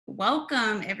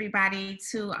welcome everybody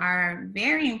to our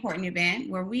very important event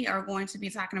where we are going to be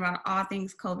talking about all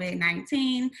things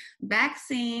COVID-19,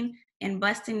 vaccine, and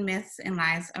busting myths and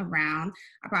lies around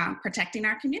protecting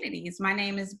our communities. My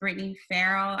name is Brittany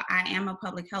Farrow. I am a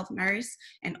public health nurse,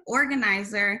 an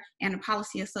organizer, and a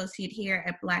policy associate here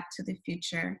at Black to the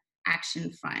Future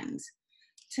Action Fund.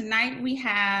 Tonight we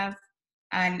have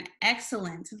an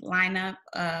excellent lineup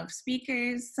of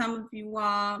speakers. Some of you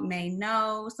all may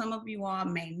know, some of you all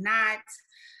may not.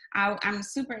 I'm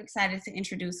super excited to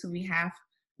introduce who we have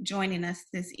joining us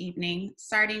this evening,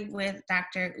 starting with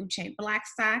Dr. Uché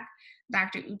Blackstock.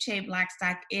 Dr. Uché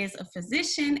Blackstock is a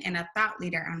physician and a thought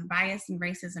leader on bias and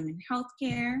racism in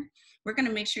healthcare. We're gonna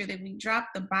make sure that we drop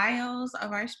the bios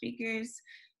of our speakers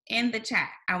in the chat.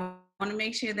 I want to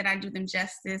make sure that I do them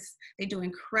justice. They do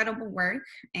incredible work,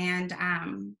 and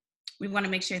we want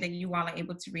to make sure that you all are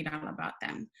able to read all about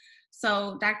them.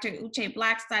 So Dr. Uché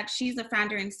Blackstock, she's the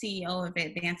founder and CEO of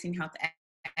Advancing Health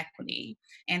Equity,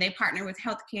 and they partner with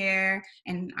healthcare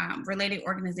and related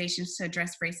organizations to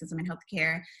address racism in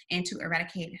healthcare and to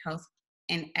eradicate health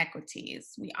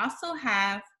inequities. We also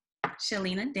have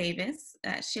Shelina Davis.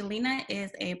 Shelina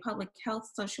is a public health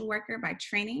social worker by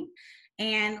training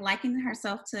and likens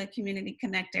herself to a community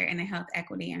connector and a health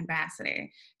equity ambassador.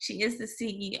 She is the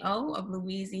CEO of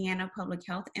Louisiana Public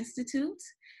Health Institute.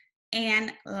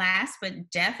 And last but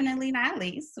definitely not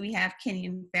least, we have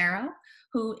Kenyon Farrow,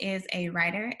 who is a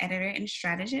writer, editor, and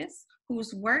strategist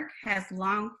whose work has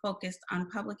long focused on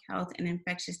public health and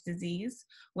infectious disease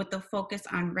with a focus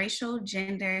on racial,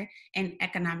 gender, and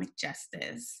economic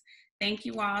justice. Thank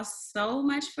you all so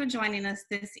much for joining us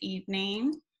this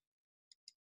evening.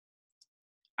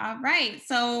 All right,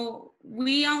 so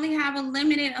we only have a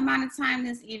limited amount of time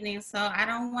this evening, so I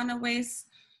don't want to waste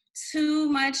too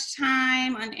much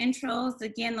time on intros.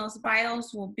 Again, those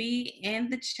bios will be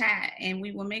in the chat, and we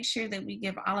will make sure that we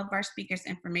give all of our speakers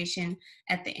information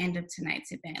at the end of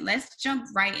tonight's event. Let's jump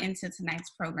right into tonight's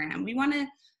program. We want to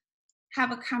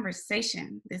have a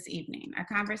conversation this evening, a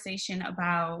conversation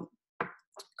about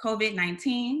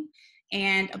COVID-19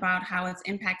 and about how it's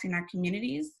impacting our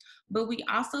communities. But we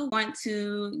also want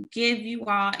to give you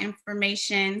all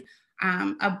information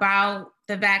about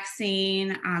the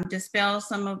vaccine, dispel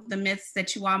some of the myths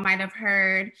that you all might have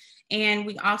heard. And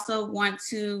we also want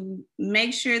to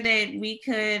make sure that we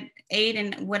could aid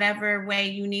in whatever way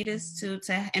you need us to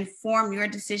inform your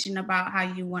decision about how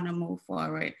you want to move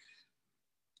forward.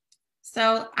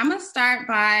 So I'm gonna start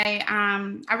by,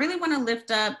 I really wanna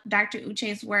lift up Dr.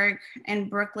 Uché's work in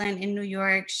Brooklyn in New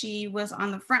York. She was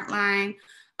on the front line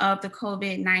of the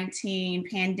COVID-19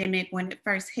 pandemic when it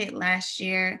first hit last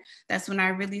year. That's when I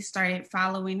really started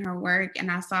following her work,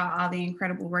 and I saw all the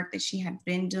incredible work that she had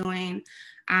been doing.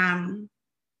 I'm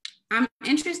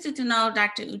interested to know,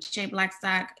 Dr. Uché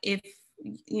Blackstock, if,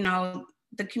 you know,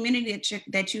 the community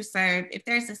that you serve, if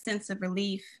there's a sense of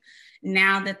relief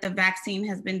now that the vaccine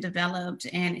has been developed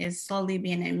and is slowly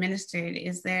being administered.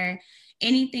 Is there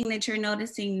anything that you're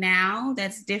noticing now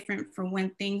that's different from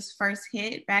when things first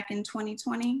hit back in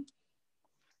 2020?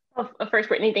 Well, first,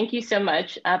 Brittany, thank you so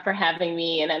much for having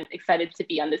me, and I'm excited to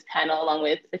be on this panel along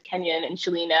with Kenyon and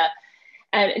Shelina.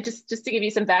 And just to give you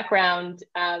some background,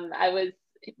 I was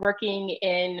working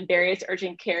in various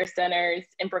urgent care centers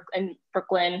in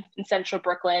Brooklyn, in central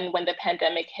Brooklyn, when the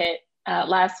pandemic hit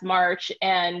last March.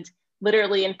 And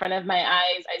literally in front of my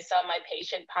eyes, I saw my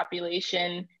patient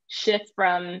population shift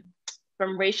from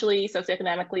racially,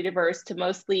 socioeconomically diverse to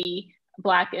mostly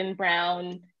Black and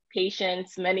Brown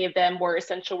patients. Many of them were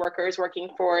essential workers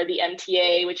working for the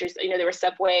MTA, which is, they were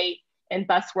subway and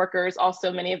bus workers.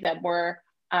 Also, many of them were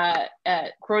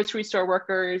grocery store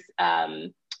workers.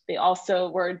 They also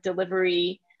were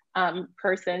delivery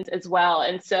persons as well.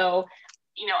 And so,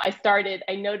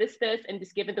 I noticed this, and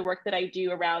just given the work that I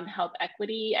do around health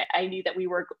equity, I knew that we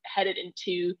were headed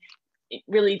into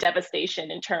really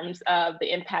devastation in terms of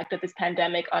the impact of this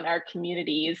pandemic on our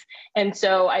communities. And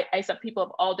so I saw people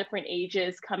of all different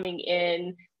ages coming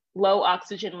in, low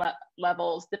oxygen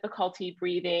levels, difficulty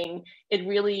breathing. It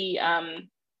really,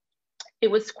 it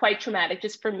was quite traumatic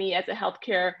just for me as a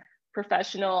healthcare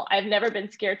professional. I've never been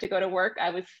scared to go to work. I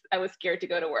was scared to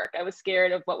go to work. I was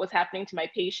scared of what was happening to my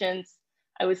patients.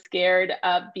 I was scared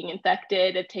of being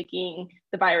infected, of taking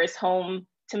the virus home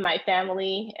to my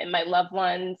family and my loved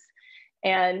ones.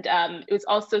 And it was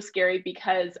also scary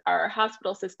because our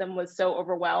hospital system was so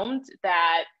overwhelmed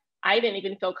that I didn't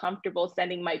even feel comfortable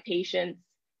sending my patients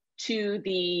to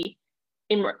the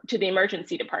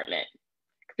emergency department,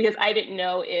 because I didn't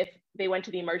know if they went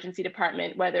to the emergency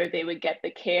department, whether they would get the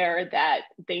care that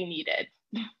they needed.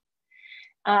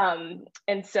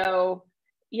 And so,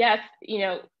 Yes,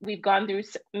 we've gone through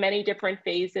many different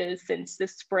phases since the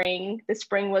spring. The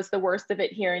spring was the worst of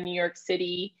it here in New York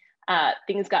City.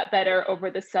 Things got better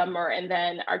over the summer, and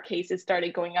then our cases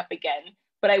started going up again.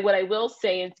 But what I will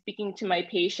say, in speaking to my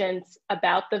patients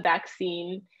about the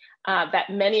vaccine, that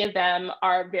many of them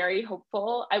are very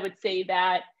hopeful. I would say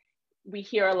that we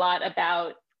hear a lot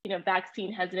about,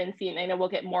 vaccine hesitancy, and I know we'll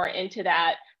get more into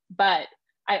that. But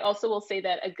I also will say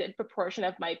that a good proportion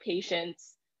of my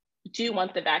patients do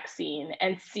want the vaccine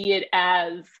and see it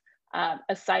as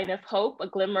a sign of hope, a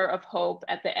glimmer of hope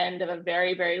at the end of a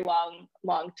very, very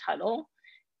long tunnel.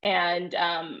 And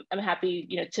I'm happy,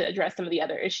 to address some of the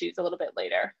other issues a little bit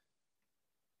later.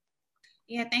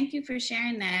 Yeah, thank you for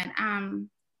sharing that.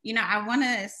 I want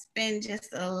to spend just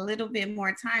a little bit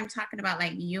more time talking about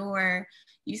like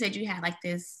you said you had like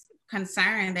this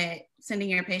concern that sending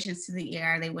your patients to the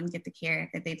ER, they wouldn't get the care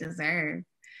that they deserve.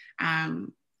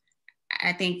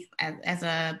 I think as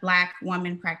a Black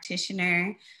woman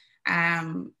practitioner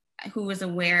who is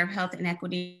aware of health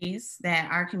inequities that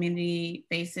our community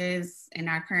faces in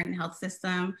our current health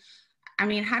system, I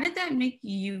mean, how did that make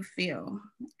you feel?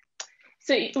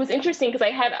 So it was interesting because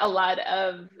I had a lot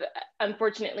of,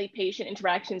 unfortunately, patient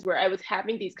interactions where I was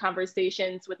having these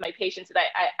conversations with my patients that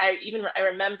I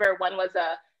remember one was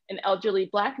an elderly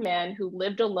Black man who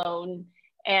lived alone,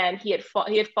 and he had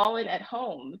fallen at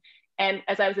home. And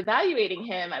as I was evaluating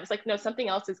him, I was like, no, something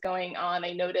else is going on.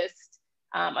 I noticed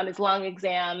on his lung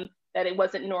exam that it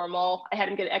wasn't normal. I had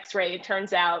him get an x-ray. It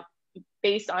turns out,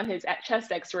 based on his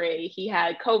chest x-ray, he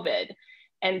had COVID.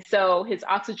 And so his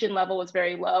oxygen level was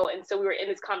very low. And so we were in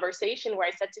this conversation where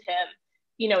I said to him,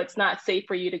 it's not safe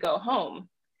for you to go home.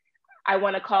 I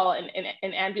want to call an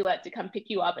ambulance to come pick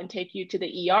you up and take you to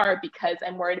the ER because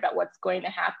I'm worried about what's going to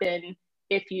happen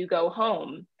if you go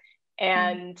home.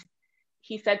 And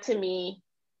he said to me,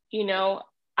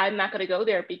 I'm not going to go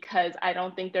there because I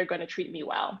don't think they're going to treat me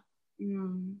well.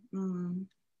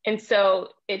 And so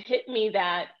it hit me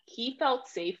that he felt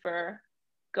safer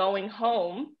going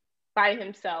home by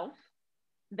himself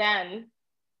than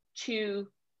to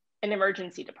an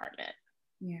emergency department.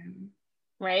 Yeah.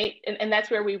 Right. And that's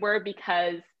where we were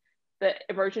because the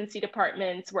emergency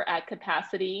departments were at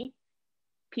capacity.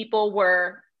 People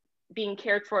were being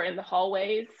cared for in the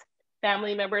hallways.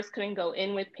 Family members couldn't go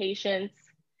in with patients.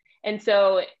 And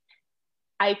so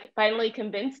I finally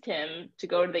convinced him to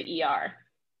go to the ER.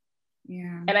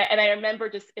 Yeah. And I remember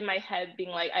just in my head being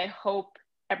like, I hope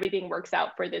everything works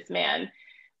out for this man.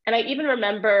 And I even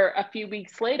remember a few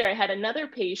weeks later, I had another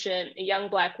patient, a young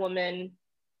Black woman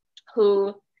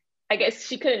who, I guess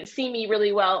she couldn't see me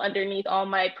really well underneath all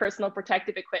my personal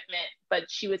protective equipment, but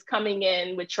she was coming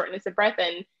in with shortness of breath,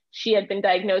 and she had been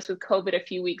diagnosed with COVID a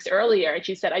few weeks earlier. And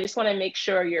she said, I just want to make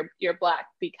sure you're Black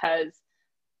because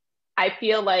I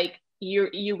feel like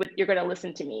you're going to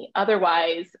listen to me.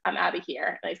 Otherwise, I'm out of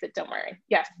here. And I said, don't worry.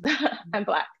 Yes, I'm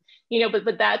Black.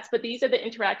 But these are the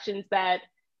interactions that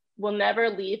will never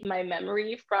leave my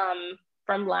memory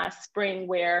from last spring,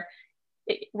 where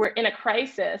we're in a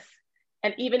crisis.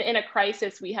 And even in a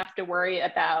crisis, we have to worry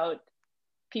about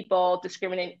people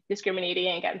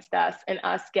discriminating against us and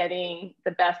us getting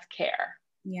the best care.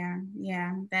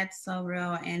 Yeah, that's so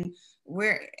real. And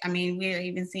we're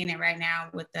even seeing it right now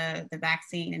with the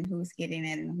vaccine and who's getting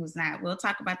it and who's not. We'll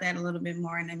talk about that a little bit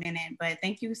more in a minute, but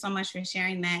thank you so much for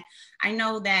sharing that. I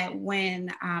know that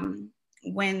when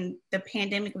the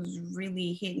pandemic was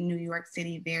really hitting New York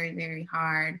City very, very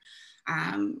hard,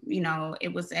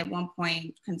 it was at one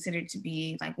point considered to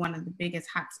be like one of the biggest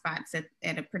hotspots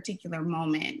at a particular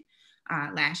moment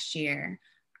last year.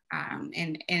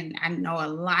 And I know a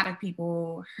lot of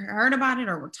people heard about it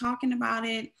or were talking about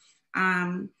it.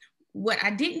 What I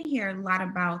didn't hear a lot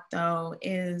about though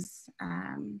is,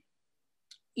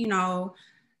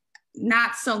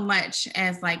 not so much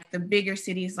as like the bigger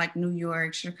cities like New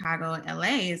York, Chicago,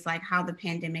 LA, is like how the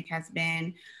pandemic has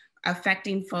been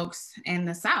affecting folks in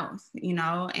the South,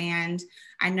 and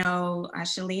I know,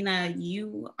 Shelina,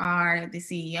 you are the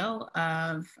CEO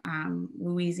of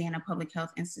Louisiana Public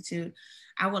Health Institute.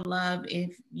 I would love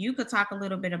if you could talk a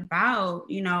little bit about,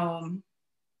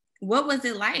 what was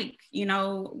it like,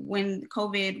 when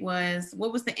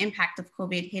what was the impact of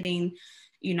COVID hitting,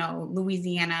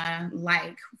 Louisiana,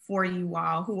 like for you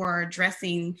all who are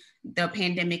addressing the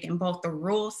pandemic in both the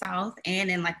rural South and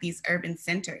in like these urban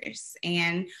centers.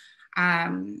 And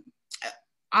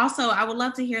also, I would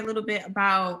love to hear a little bit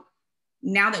about,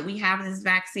 now that we have this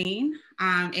vaccine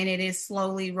and it is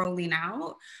slowly rolling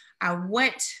out,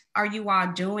 what are you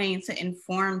all doing to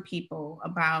inform people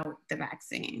about the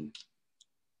vaccine?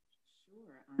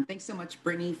 Sure. Thanks so much,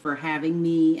 Brittany, for having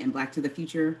me and Black to the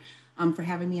Future for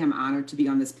having me. I'm honored to be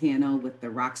on this panel with the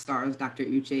rock stars, Dr.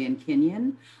 Uché and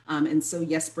Kenyon. And so,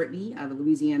 yes, Brittany, the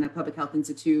Louisiana Public Health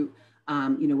Institute,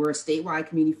 we're a statewide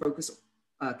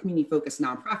community-focused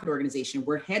nonprofit organization.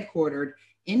 We're headquartered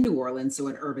in New Orleans, so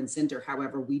an urban center.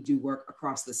 However, we do work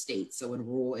across the state. So in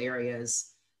rural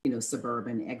areas,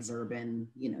 suburban, exurban,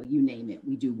 you name it,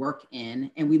 we do work in.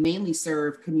 And we mainly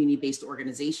serve community-based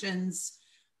organizations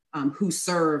who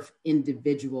serve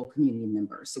individual community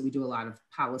members. So we do a lot of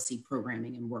policy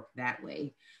programming and work that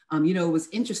way. It was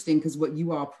interesting because what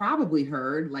you all probably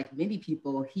heard, like many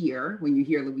people here, when you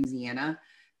hear Louisiana,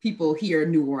 people hear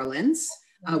New Orleans,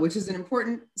 which is an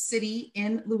important city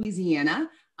in Louisiana.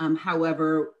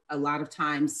 However, a lot of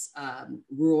times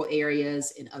rural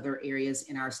areas and other areas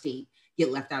in our state get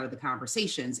left out of the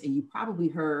conversations. And you probably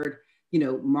heard,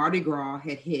 Mardi Gras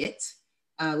had hit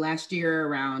last year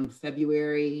around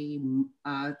February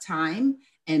time.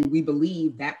 And we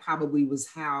believe that probably was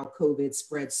how COVID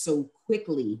spread so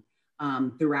quickly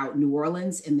throughout New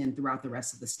Orleans and then throughout the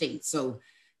rest of the state. So,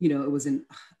 it was an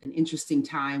interesting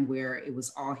time where it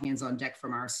was all hands on deck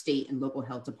from our state and local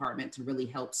health department to really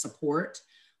help support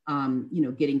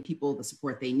getting people the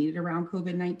support they needed around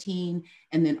COVID-19.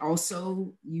 And then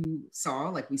also you saw,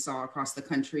 like we saw across the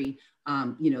country,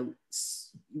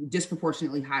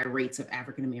 disproportionately high rates of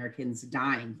African-Americans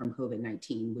dying from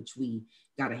COVID-19, which we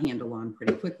got a handle on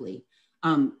pretty quickly.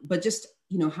 But just,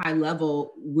 high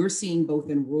level, we're seeing both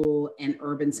in rural and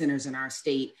urban centers in our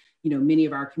state, many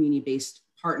of our community-based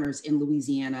partners in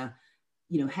Louisiana,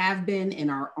 have been and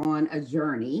are on a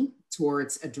journey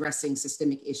towards addressing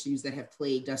systemic issues that have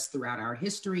plagued us throughout our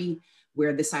history,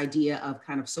 where this idea of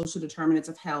kind of social determinants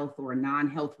of health or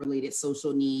non-health related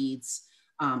social needs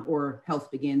or health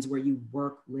begins where you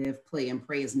work, live, play, and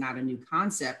pray is not a new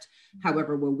concept.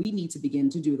 However, where we need to begin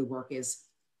to do the work is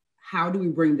how do we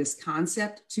bring this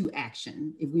concept to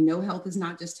action? If we know health is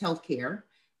not just healthcare,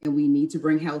 and we need to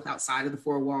bring health outside of the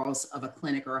four walls of a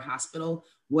clinic or a hospital,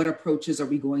 what approaches are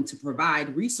we going to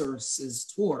provide resources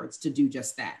towards to do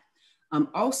just that?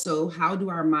 Also, how do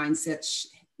our mindsets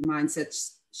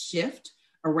shift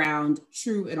around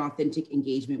true and authentic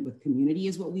engagement with community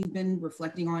is what we've been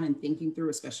reflecting on and thinking through,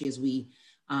 especially as we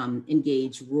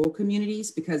engage rural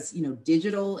communities, because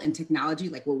digital and technology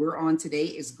like what we're on today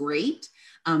is great.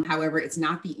 However, it's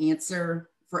not the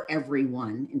answer for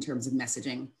everyone in terms of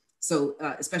messaging. So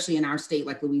especially in our state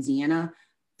like Louisiana,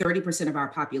 30% of our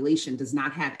population does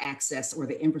not have access or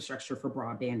the infrastructure for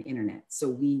broadband internet. So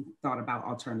we thought about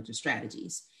alternative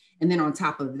strategies. And then on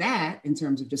top of that, in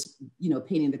terms of just,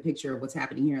 painting the picture of what's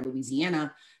happening here in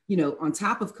Louisiana, on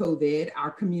top of COVID, our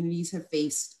communities have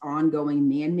faced ongoing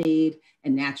man-made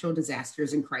and natural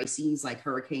disasters and crises like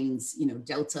hurricanes,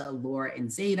 Delta, Laura,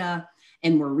 and Zeta.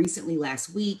 And more recently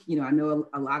last week, I know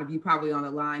a lot of you probably on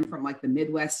the line from like the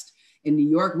Midwest. In New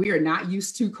York, we are not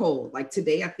used to cold. Like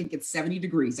today, I think it's 70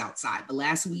 degrees outside. But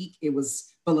last week, it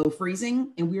was below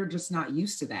freezing, and we're just not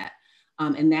used to that.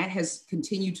 And that has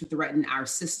continued to threaten our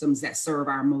systems that serve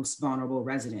our most vulnerable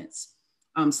residents.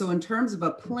 So in terms of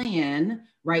a plan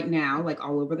right now, like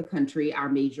all over the country, our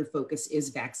major focus is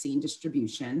vaccine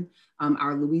distribution.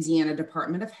 Our Louisiana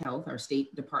Department of Health, our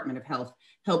state Department of Health,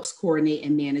 helps coordinate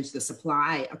and manage the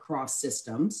supply across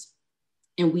systems.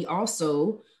 And we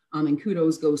also, and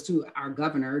kudos goes to our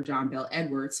governor, John Bel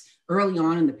Edwards, early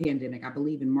on in the pandemic, I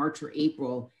believe in March or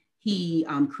April, he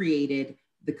created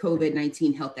the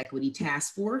COVID-19 Health Equity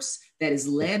Task Force that is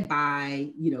led by,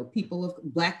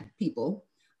 Black people.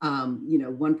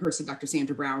 One person, Dr.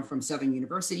 Sandra Brown from Southern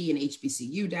University and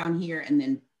HBCU down here, and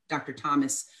then Dr.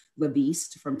 Thomas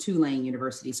Leviste from Tulane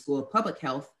University School of Public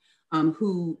Health,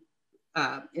 who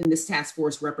in this task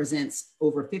force represents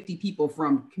over 50 people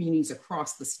from communities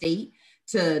across the state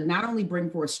to not only bring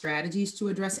forth strategies to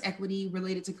address equity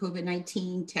related to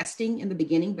COVID-19 testing in the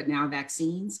beginning, but now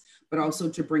vaccines, but also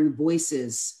to bring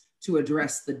voices to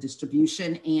address the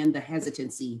distribution and the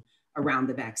hesitancy around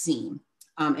the vaccine.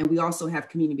 And we also have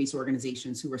community-based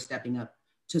organizations who are stepping up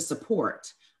to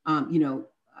support.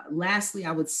 Lastly,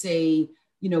 I would say,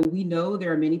 we know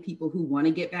there are many people who want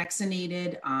to get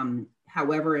vaccinated.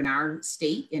 However, in our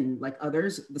state and like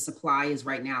others, the supply is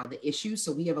right now the issue.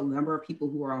 So we have a number of people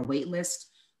who are on wait list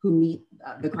who meet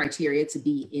the criteria to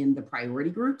be in the priority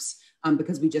groups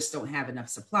because we just don't have enough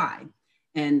supply.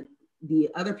 And the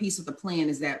other piece of the plan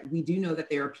is that we do know that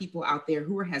there are people out there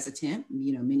who are hesitant.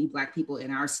 Many Black people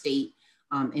in our state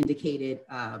indicated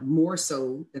more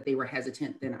so that they were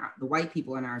hesitant than the white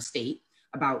people in our state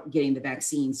about getting the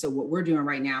vaccine. So what we're doing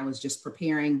right now is just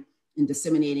preparing and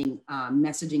disseminating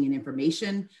messaging and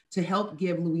information to help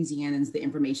give Louisianans the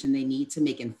information they need to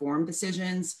make informed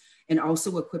decisions and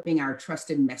also equipping our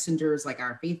trusted messengers like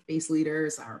our faith-based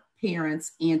leaders, our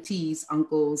parents, aunties,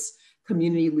 uncles,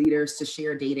 community leaders to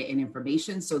share data and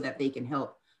information so that they can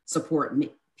help support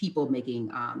people making,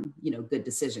 good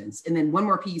decisions. And then one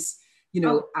more piece,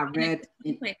 I read.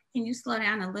 Can you slow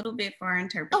down a little bit for our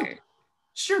interpreter? Oh,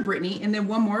 sure, Brittany. And then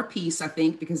one more piece, I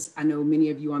think, because I know many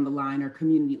of you on the line are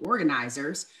community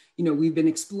organizers. We've been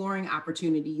exploring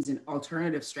opportunities and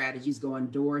alternative strategies going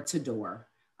door to door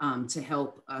to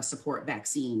help support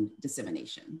vaccine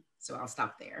dissemination. So I'll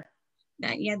stop there.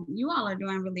 Yeah, you all are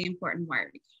doing really important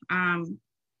work. And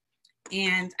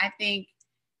I think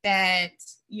that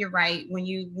you're right. When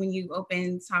you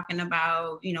open talking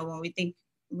about, when we think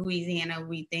Louisiana,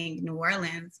 we think New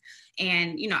Orleans.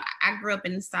 And, I grew up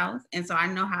in the South. And so I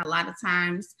know how a lot of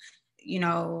times,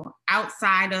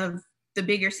 outside of the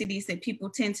bigger cities that people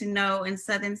tend to know in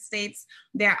southern states,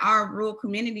 there are rural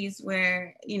communities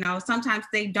where, sometimes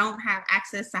they don't have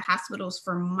access to hospitals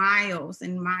for miles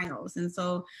and miles. And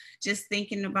so just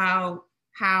thinking about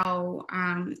how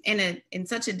in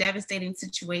such a devastating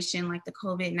situation like the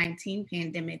COVID-19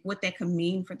 pandemic, what that could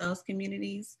mean for those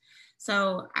communities.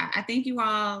 So I think you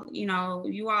all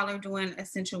are doing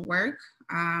essential work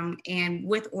and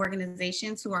with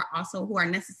organizations who are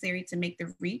necessary to make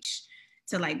the reach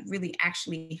to really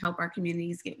actually help our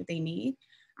communities get what they need.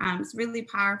 It's really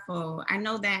powerful. I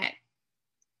know that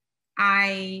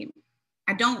I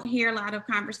don't hear a lot of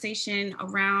conversation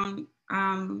around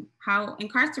how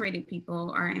incarcerated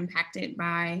people are impacted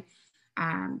by,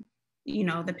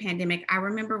 the pandemic. I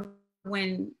remember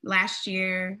when last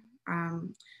year,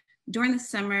 during the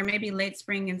summer, maybe late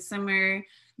spring and summer,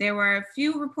 there were a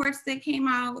few reports that came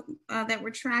out that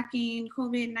were tracking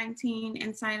COVID-19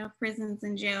 inside of prisons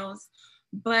and jails.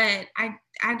 But I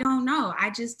don't know. I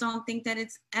just don't think that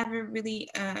it's ever really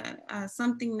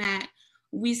something that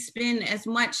we spend as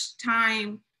much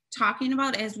time talking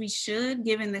about as we should,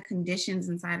 given the conditions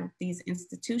inside of these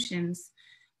institutions.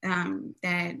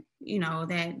 That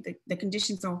the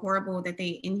conditions are horrible, that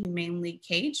they inhumanely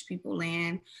cage people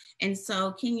in. And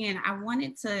so, Kenyon, I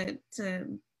wanted to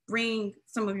bring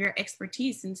some of your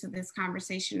expertise into this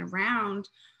conversation around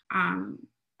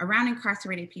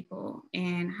incarcerated people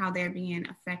and how they're being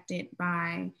affected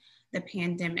by the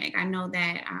pandemic. I know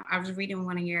that I was reading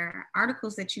one of your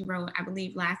articles that you wrote, I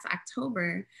believe last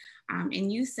October,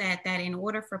 and you said that in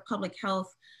order for public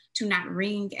health to not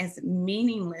ring as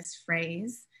meaningless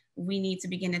phrase, we need to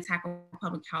begin to tackle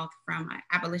public health from an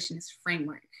abolitionist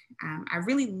framework. I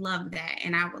really love that.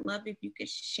 And I would love if you could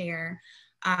share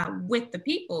with the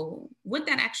people what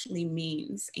that actually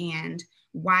means and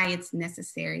why it's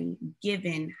necessary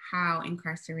given how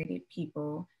incarcerated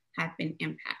people have been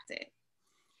impacted.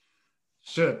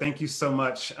 Sure. Thank you so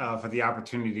much for the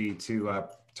opportunity to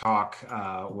talk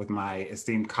with my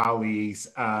esteemed colleagues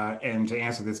and to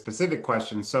answer this specific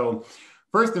question. So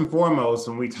first and foremost,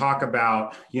 when we talk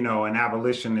about, an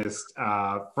abolitionist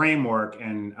framework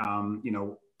and,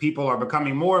 people are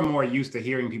becoming more and more used to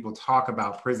hearing people talk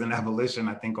about prison abolition,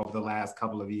 I think, over the last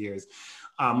couple of years,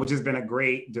 which has been a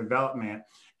great development.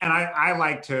 And I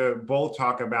like to both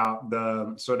talk about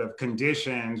the sort of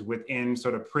conditions within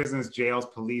sort of prisons, jails,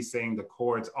 policing, the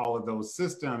courts, all of those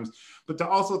systems, but to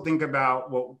also think about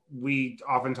what we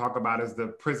often talk about as the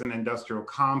prison industrial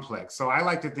complex. So I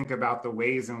like to think about the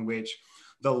ways in which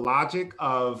the logic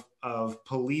of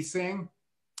policing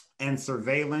and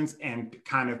surveillance and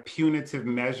kind of punitive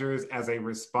measures as a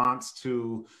response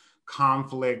to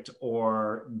conflict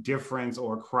or difference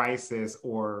or crisis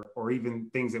or even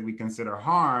things that we consider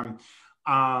harm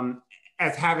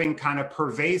as having kind of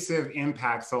pervasive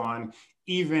impacts on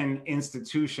even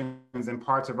institutions and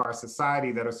parts of our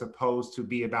society that are supposed to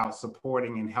be about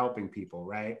supporting and helping people,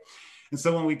 right? And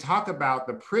so when we talk about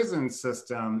the prison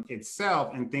system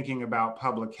itself and thinking about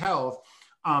public health,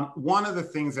 one of the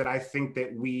things that I think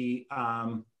that we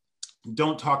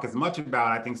don't talk as much about,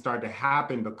 I think started to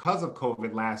happen because of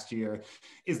COVID last year,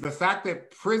 is the fact that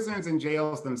prisons and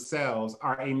jails themselves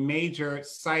are a major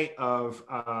site of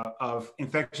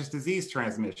infectious disease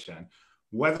transmission.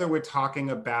 Whether we're talking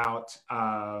about,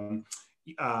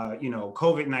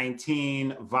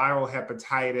 COVID-19, viral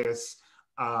hepatitis,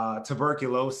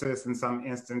 tuberculosis in some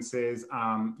instances,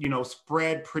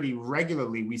 spread pretty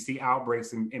regularly. We see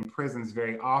outbreaks in prisons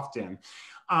very often.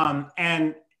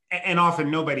 And often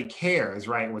nobody cares,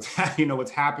 right?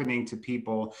 What's happening to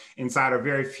people inside, or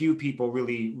very few people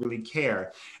really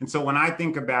care. And so when I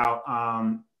think about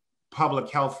public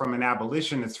health from an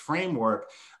abolitionist framework,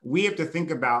 we have to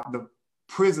think about the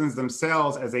prisons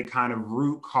themselves as a kind of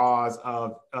root cause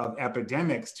of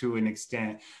epidemics to an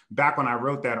extent. Back when I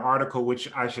wrote that article, which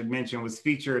I should mention was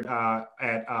featured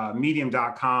at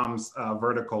Medium.com's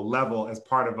Vertical Level as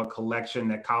part of a collection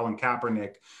that Colin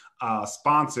Kaepernick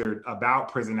sponsored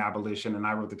about prison abolition. And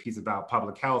I wrote the piece about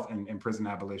public health and prison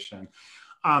abolition.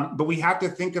 But we have to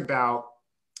think about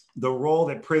the role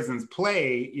that prisons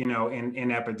play, in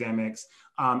epidemics.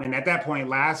 And at that point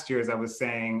last year, as I was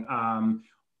saying,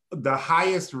 the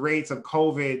highest rates of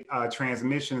COVID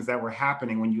transmissions that were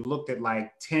happening, when you looked at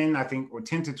like 10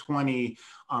 to 20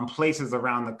 places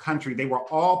around the country, they were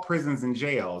all prisons and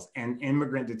jails and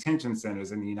immigrant detention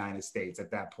centers in the United States at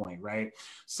that point, right?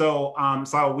 So,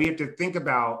 so we have to think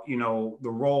about, the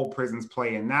role prisons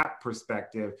play in that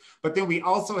perspective. But then we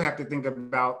also have to think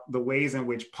about the ways in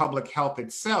which public health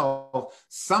itself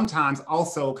sometimes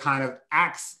also kind of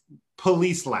acts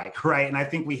police-like, right? And I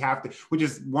think we have to, which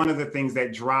is one of the things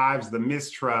that drives the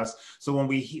mistrust. So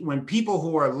when people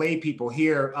who are lay people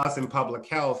hear us in public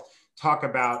health talk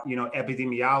about,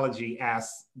 epidemiology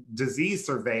as disease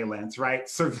surveillance, right?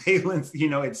 Surveillance,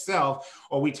 itself,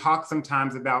 or we talk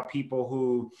sometimes about people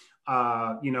who,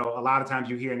 a lot of times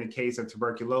you hear in the case of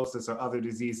tuberculosis or other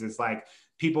diseases, like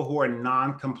people who are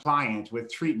non-compliant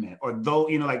with treatment, or though,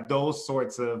 like those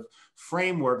sorts of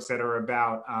frameworks that are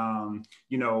about,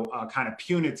 kind of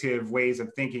punitive ways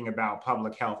of thinking about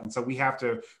public health. And so we have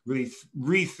to really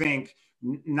rethink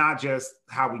not just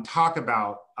how we talk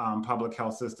about public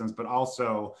health systems, but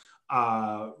also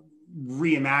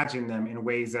reimagine them in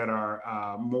ways that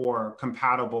are more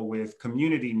compatible with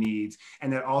community needs,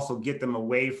 and that also get them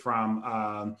away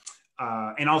from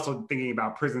and also thinking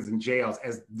about prisons and jails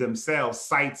as themselves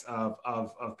sites of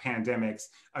pandemics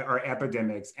or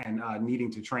epidemics, and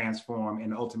needing to transform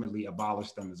and ultimately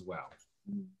abolish them as well.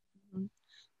 Mm-hmm.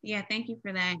 Yeah, thank you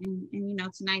for that.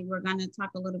 And tonight we're going to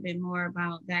talk a little bit more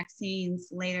about vaccines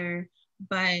later,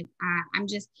 but I'm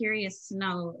just curious to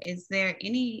know, have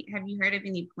you heard of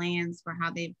any plans for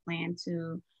how they plan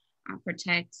to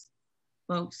protect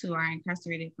folks who are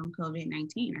incarcerated from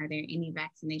COVID-19? Are there any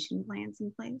vaccination plans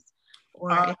in place?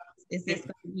 Or is this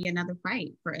going to be another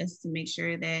fight for us to make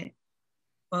sure that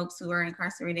folks who are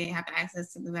incarcerated have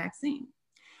access to the vaccine?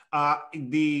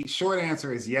 The short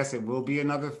answer is yes, it will be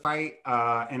another fight.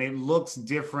 And it looks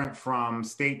different from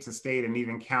state to state and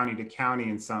even county to county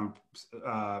in some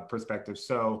perspectives.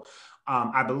 So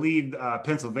I believe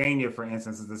Pennsylvania, for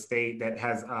instance, is a state that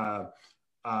has a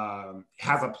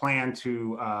plan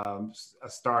to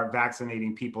start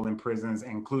vaccinating people in prisons,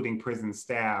 including prison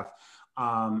staff.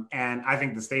 And I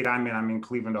think the state I'm in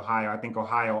Cleveland, Ohio. I think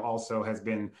Ohio also has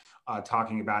been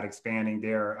talking about expanding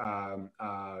their,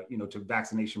 to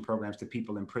vaccination programs to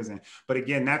people in prison. But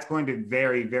again, that's going to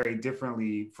vary very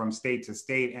differently from state to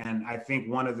state. And I think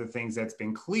one of the things that's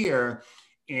been clear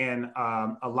in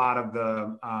a lot of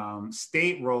the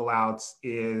state rollouts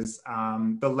is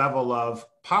the level of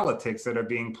politics that are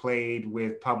being played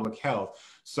with public health.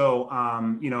 So,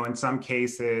 in some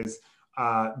cases,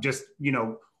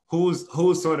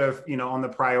 who's sort of, on the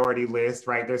priority list,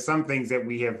 right? There's some things that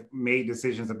we have made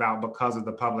decisions about because of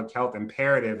the public health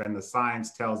imperative, and the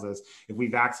science tells us if we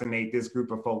vaccinate this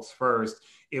group of folks first,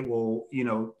 it will,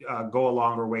 go a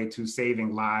longer way to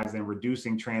saving lives and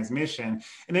reducing transmission.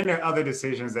 And then there are other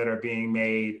decisions that are being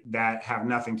made that have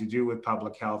nothing to do with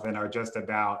public health and are just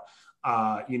about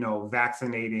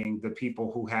vaccinating the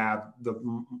people who have the,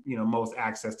 most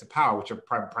access to power, which are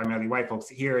primarily white folks.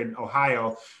 Here in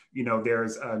Ohio,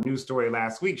 there's a news story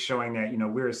last week showing that,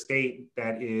 we're a state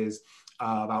that is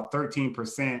about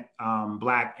 13%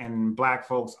 Black, and Black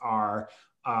folks are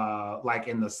like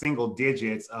in the single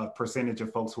digits of percentage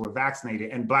of folks who are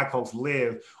vaccinated, and Black folks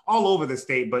live all over the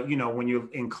state. But, when you're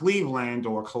in Cleveland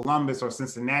or Columbus or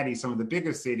Cincinnati, some of the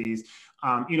bigger cities,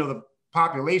 the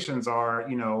populations are,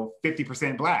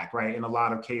 50% Black, right, in a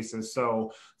lot of cases.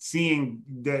 So seeing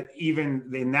that even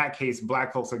in that case,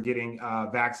 Black folks are getting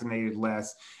vaccinated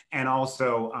less. And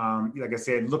also, like I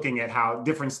said, looking at how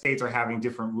different states are having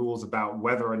different rules about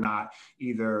whether or not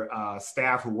either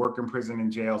staff who work in prison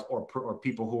and jails or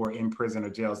people who are in prison or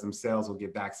jails themselves will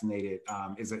get vaccinated.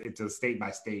 It's a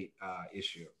state-by-state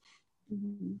issue.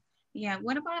 Mm-hmm. Yeah,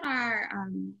 what about our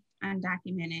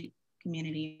undocumented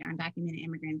community, undocumented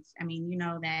immigrants? I mean,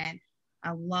 that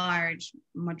a large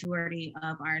majority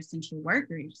of our essential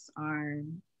workers are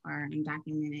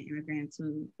undocumented immigrants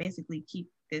who basically keep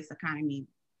this economy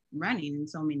running in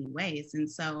so many ways. And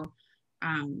so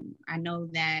I know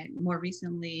that more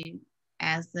recently,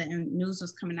 as the news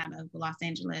was coming out of Los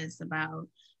Angeles about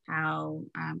how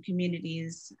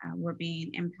communities were being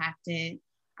impacted,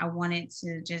 I wanted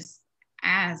to just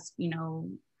ask,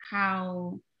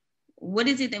 what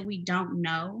is it that we don't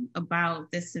know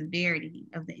about the severity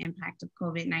of the impact of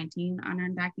COVID-19 on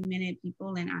undocumented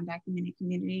people and undocumented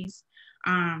communities?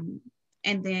 And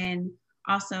then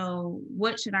also,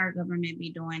 what should our government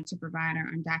be doing to provide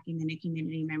our undocumented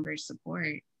community members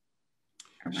support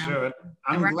Sure.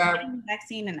 I'm glad getting the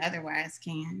vaccine and otherwise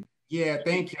can? Yeah,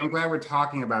 thank you. I'm glad we're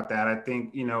talking about that. I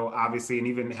think, obviously, and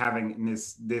even having in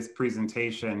this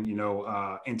presentation,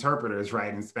 interpreters,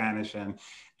 right, in Spanish and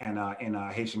in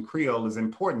Haitian Creole is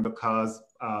important because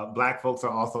Black folks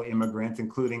are also immigrants,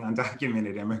 including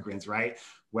undocumented immigrants, right?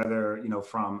 Whether,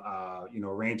 from, a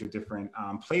range of different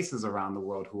places around the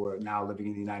world who are now living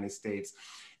in the United States.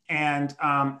 And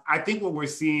I think what we're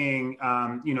seeing,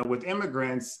 with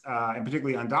immigrants and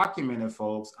particularly undocumented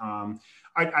folks,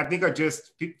 I think are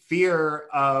just fear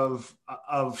of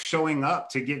showing up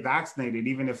to get vaccinated,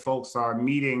 even if folks are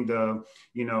meeting the,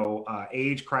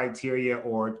 age criteria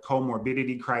or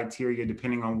comorbidity criteria,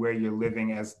 depending on where you're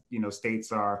living, as,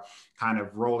 states are kind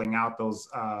of rolling out those,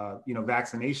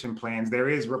 vaccination plans. There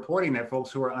is reporting that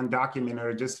folks who are undocumented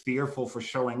are just fearful for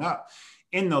showing up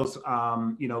in those,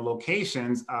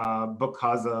 locations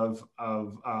because of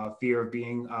fear of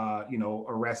being,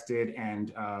 arrested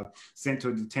and sent to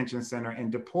a detention center and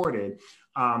deported.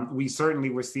 We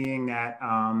certainly were seeing that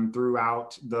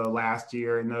throughout the last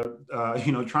year in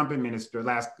the, Trump administration,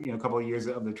 last, couple of years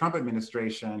of the Trump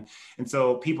administration. And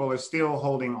so people are still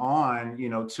holding on,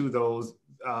 to those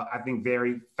I think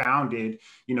very founded,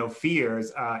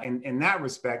 fears in that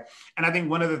respect. And I think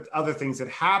one of the other things that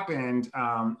happened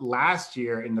last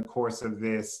year in the course of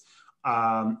this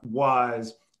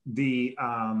was the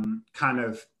kind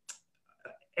of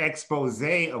expose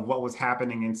of what was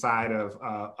happening inside of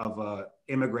a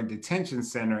immigrant detention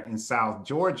center in South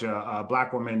Georgia. A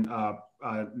Black woman,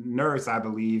 nurse, I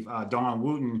believe, Dawn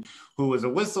Wooten, who was a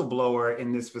whistleblower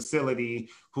in this facility,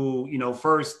 who,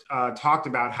 first talked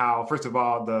about how, first of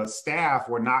all, the staff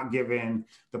were not given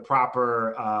the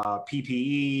proper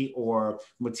PPE or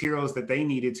materials that they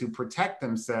needed to protect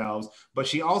themselves. But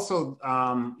she also,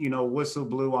 whistle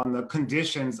blew on the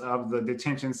conditions of the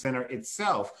detention center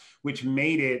itself, which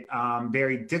made it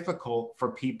very difficult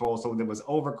for people. So there was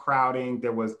overcrowding,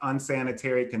 there was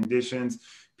unsanitary conditions.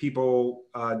 People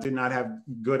did not have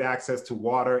good access to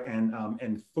water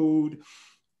and food,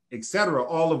 et cetera,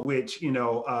 all of which,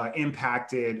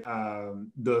 impacted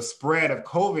the spread of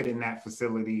COVID in that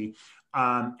facility.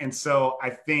 And so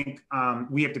I think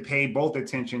we have to pay both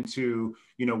attention to,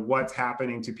 what's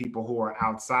happening to people who are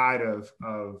outside of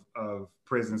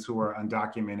prisons who are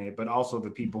undocumented, but also the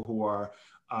people who are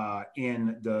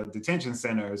in the detention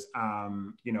centers,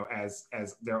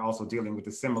 as they're also dealing with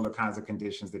the similar kinds of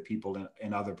conditions that people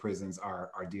in other prisons are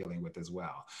dealing with as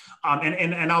well.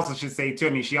 And also should say too, I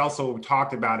mean, she also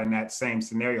talked about in that same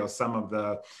scenario some of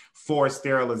the forced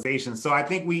sterilization. So I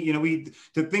think we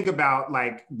to think about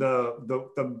like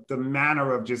the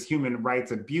manner of just human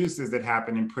rights abuses that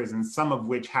happen in prisons, some of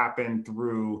which happen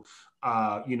through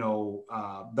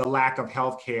the lack of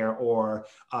healthcare or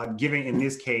giving, in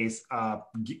this case,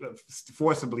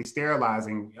 forcibly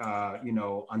sterilizing,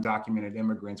 undocumented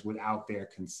immigrants without their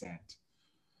consent.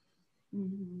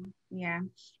 Mm-hmm. Yeah,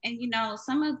 and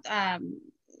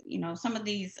some of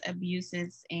these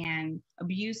abuses and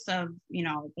abuse of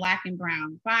Black and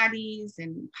brown bodies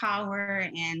and power,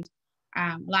 and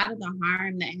a lot of the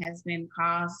harm that has been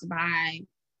caused by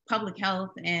public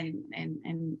health and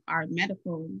our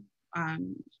medical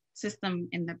system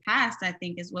in the past, I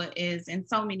think, is what is in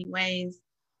so many ways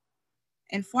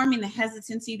informing the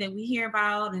hesitancy that we hear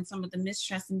about and some of the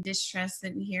mistrust and distrust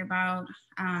that we hear about.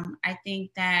 I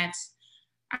think that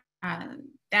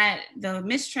that the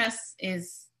mistrust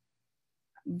is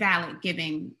valid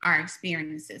given our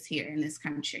experiences here in this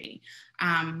country.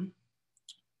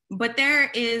 But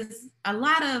there is a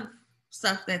lot of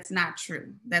stuff that's not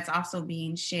true that's also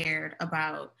being shared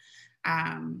about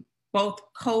both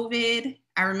COVID.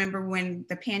 I remember when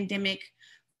the pandemic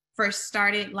first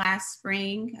started last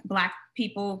spring, Black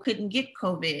people couldn't get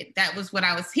COVID. That was what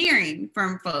I was hearing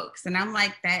from folks. And I'm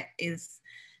like, that is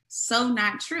so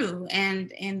not true.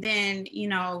 And then,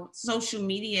 social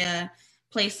media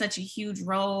plays such a huge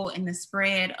role in the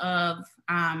spread of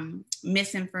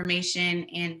misinformation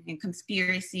and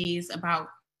conspiracies about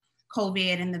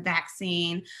COVID and the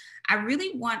vaccine. I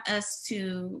really want us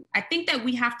to, I think that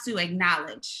we have to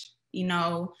acknowledge,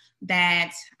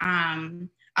 that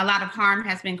a lot of harm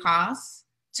has been caused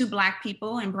to Black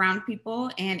people and brown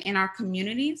people and in our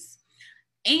communities.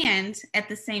 And at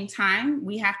the same time,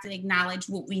 we have to acknowledge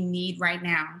what we need right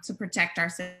now to protect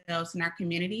ourselves and our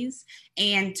communities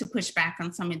and to push back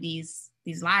on some of these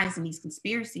lies and these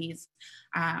conspiracies.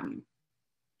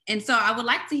 And so I would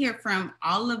like to hear from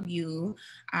all of you,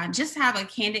 just have a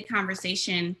candid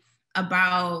conversation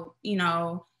about,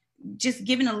 just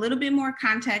giving a little bit more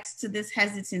context to this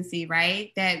hesitancy,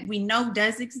 right? That we know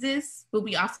does exist, but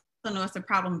we also know it's a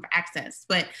problem of access,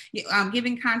 but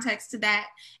giving context to that,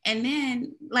 and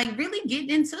then like really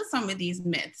getting into some of these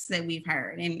myths that we've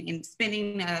heard, and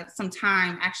spending some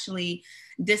time actually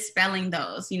dispelling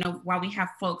those. While we have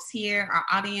folks here, our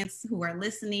audience who are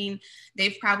listening,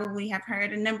 they've probably have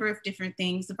heard a number of different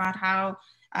things about how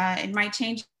it might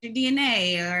change your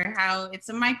DNA, or how it's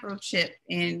a microchip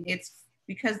and it's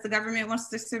because the government wants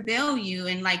to surveil you,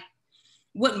 and like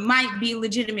what might be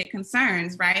legitimate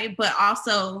concerns, right? But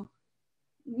also,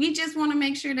 we just want to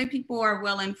make sure that people are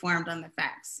well informed on the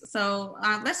facts. So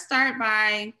let's start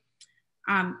by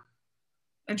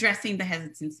addressing the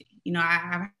hesitancy.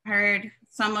 I've heard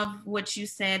some of what you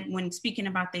said when speaking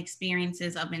about the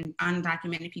experiences of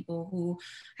undocumented people who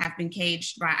have been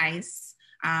caged by ICE.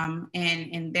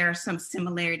 And there are some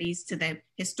similarities to the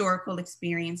historical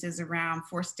experiences around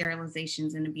forced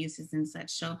sterilizations and abuses and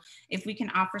such. So if we can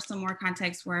offer some more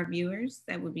context for our viewers,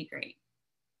 that would be great.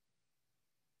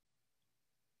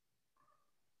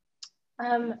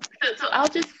 So I'll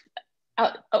just,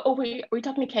 were we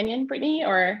talking to Kenyon, Brittany,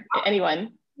 or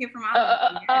anyone? Hear from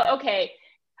all okay.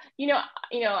 And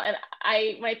when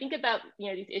I think about,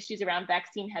 these issues around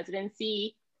vaccine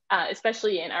hesitancy,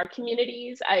 especially in our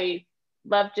communities, I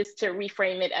love just to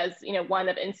reframe it as, one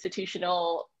of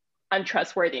institutional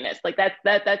untrustworthiness. Like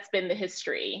that's been the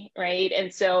history, right?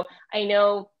 And so I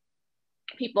know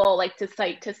people like to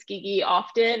cite Tuskegee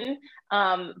often,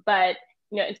 but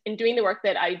in doing the work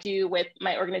that I do with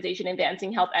my organization,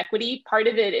 Advancing Health Equity, part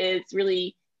of it is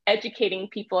really educating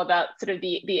people about sort of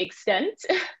the extent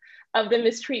of the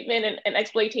mistreatment and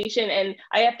exploitation. And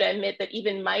I have to admit that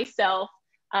even myself,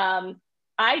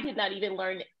 I did not even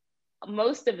learn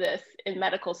most of this in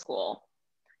medical school.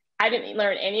 I didn't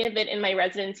learn any of it in my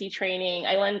residency training.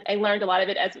 I learned a lot of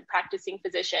it as a practicing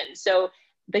physician. So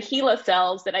the HeLa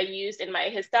cells that I used in my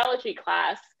histology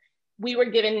class, we were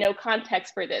given no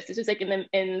context for this. This was like in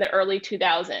the early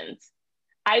 2000s.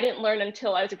 I didn't learn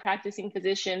until I was a practicing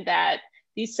physician that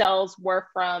these cells were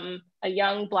from a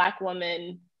young Black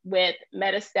woman with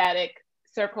metastatic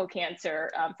cervical cancer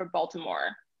from Baltimore.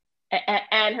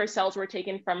 And her cells were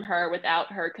taken from her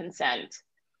without her consent.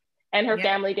 And her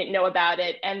family didn't know about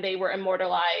it, and they were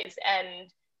immortalized,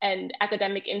 and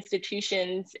academic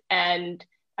institutions and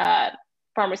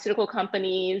pharmaceutical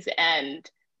companies and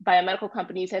biomedical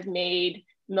companies have made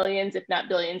millions, if not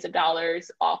billions of dollars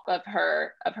off of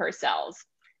her cells.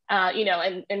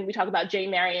 And we talk about J.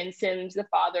 Marion Sims, the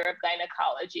father of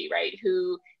gynecology, right,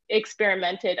 who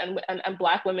experimented on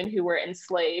Black women who were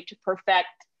enslaved to perfect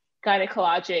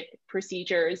gynecologic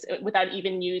procedures without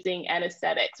even using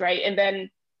anesthetics, right? And then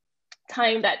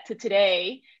tying that to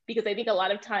today, because I think a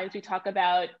lot of times we talk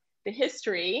about the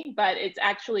history, but it's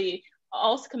actually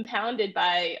also compounded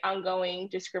by ongoing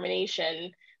discrimination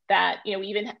that, we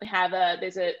even have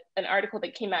there's an article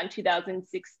that came out in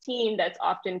 2016 that's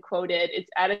often quoted. It's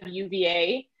out of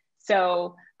UVA.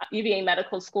 So UVA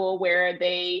Medical School, where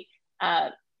they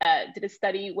did a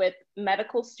study with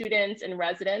medical students and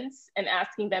residents and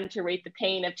asking them to rate the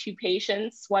pain of two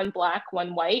patients, one Black,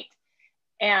 one white.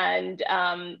 And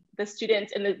the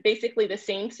students, and basically the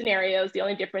same scenarios, the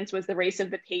only difference was the race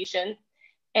of the patient.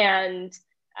 And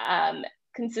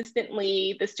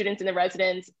consistently, the students and the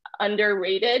residents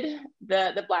underrated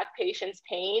the Black patient's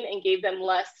pain and gave them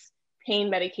less pain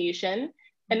medication.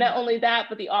 And not only that,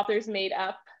 but the authors made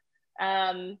up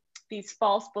these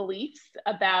false beliefs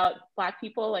about Black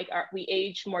people, like we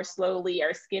age more slowly,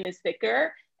 our skin is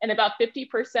thicker. And about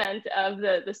 50% of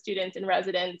the students and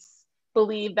residents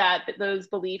believe that those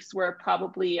beliefs were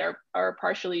probably are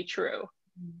partially true.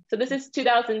 So this is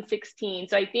 2016.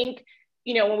 So I think,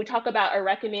 when we talk about a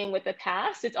reckoning with the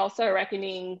past, it's also a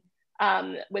reckoning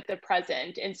with the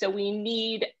present. And so we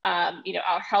need,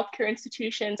 our healthcare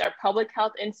institutions, our public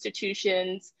health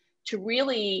institutions to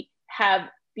really have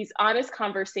these honest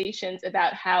conversations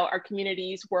about how our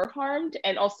communities were harmed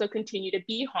and also continue to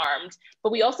be harmed.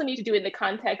 But we also need to do it in the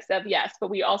context of, yes, but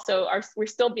we also we're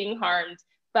still being harmed.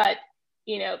 But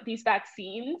these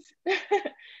vaccines,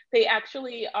 they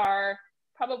actually are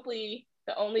probably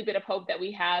the only bit of hope that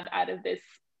we have out of this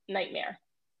nightmare.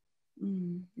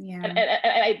 Yeah. And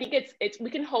I think it's we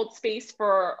can hold space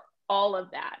for all of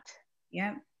that.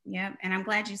 Yep. And I'm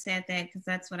glad you said that, because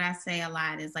that's what I say a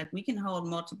lot, is like we can hold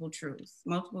multiple truths.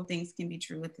 Multiple things can be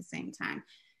true at the same time.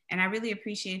 And I really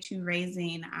appreciate you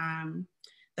raising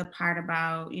the part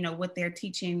about, what they're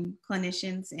teaching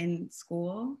clinicians in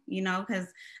school, because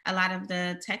a lot of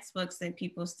the textbooks that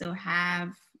people still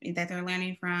have that they're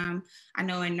learning from. I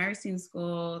know in nursing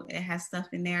school, it has stuff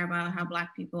in there about how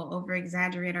Black people over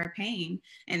exaggerate our pain.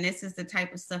 And this is the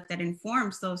type of stuff that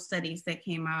informs those studies that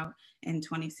came out in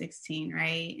 2016,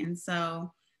 right? And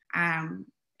so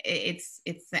it's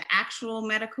the actual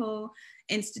medical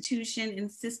institution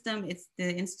and system. It's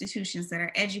the institutions that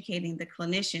are educating the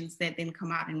clinicians that then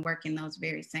come out and work in those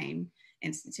very same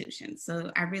institutions.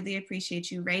 So I really appreciate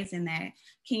you raising that.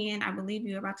 Kenyon, I believe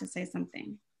you're about to say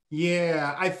something.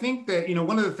 Yeah, I think that,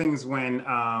 one of the things when,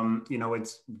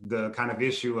 it's the kind of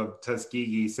issue of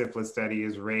Tuskegee syphilis study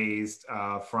is raised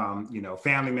from,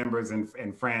 family members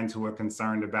and friends who are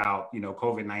concerned about,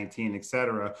 COVID-19, et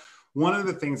cetera. One of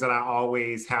the things that I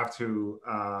always have to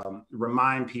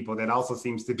remind people that also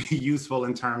seems to be useful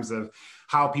in terms of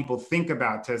how people think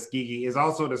about Tuskegee is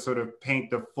also to sort of paint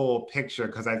the full picture,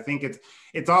 because I think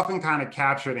it's often kind of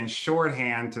captured in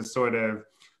shorthand to sort of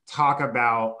talk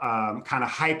about kind of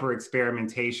hyper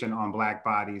experimentation on Black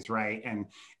bodies, right?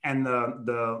 And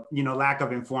the lack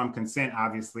of informed consent,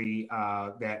 obviously,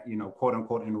 that quote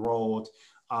unquote enrolled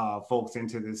folks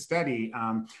into this study.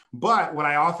 But what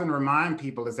I often remind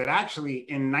people is that actually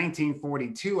in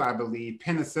 1942, I believe,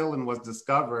 penicillin was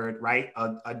discovered, right?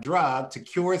 A drug to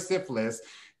cure syphilis,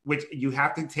 which you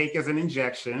have to take as an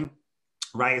injection,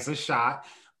 right? It's a shot.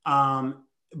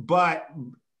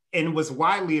 And was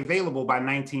widely available by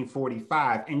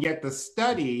 1945. And yet the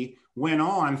study went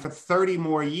on for 30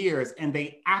 more years, and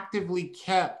they actively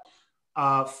kept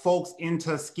folks in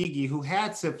Tuskegee who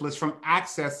had syphilis from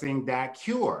accessing that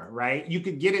cure, right? You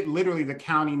could get it literally the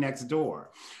county next door,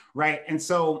 right? And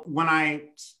so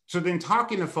then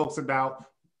talking to folks about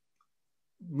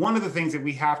one of the things that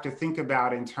we have to think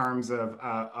about in terms of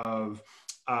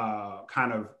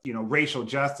kind of, racial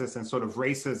justice and sort of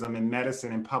racism in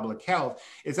medicine and public health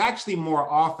is actually more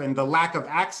often the lack of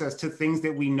access to things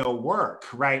that we know work,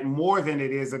 right? More than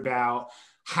it is about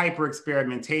hyper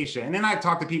experimentation. And then I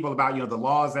talk to people about, the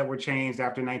laws that were changed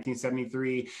after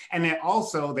 1973. And then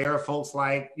also there are folks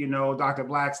like, Dr.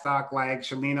 Blackstock, like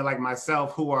Shelina, like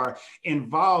myself, who are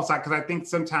involved. Because I think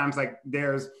sometimes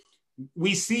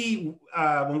we see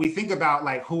when we think about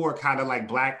like who are kind of like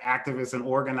Black activists and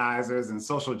organizers and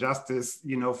social justice,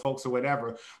 folks or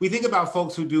whatever, we think about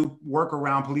folks who do work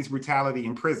around police brutality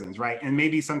in prisons, right? And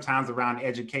maybe sometimes around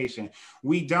education.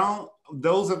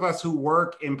 Those of us who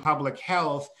work in public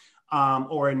health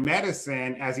or in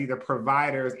medicine as either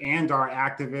providers and are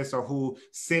activists, or who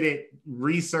sit at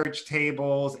research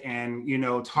tables and,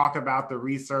 talk about the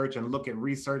research and look at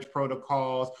research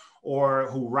protocols, or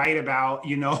who write about,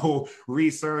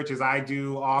 research as I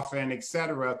do often, et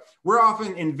cetera, we're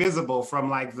often invisible from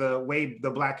like the way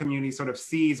the Black community sort of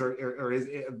sees or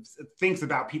thinks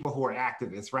about people who are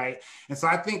activists, right? And so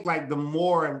I think like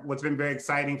what's been very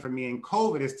exciting for me in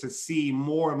COVID is to see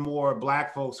more and more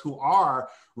Black folks who are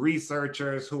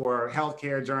researchers, who are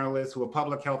healthcare journalists, who are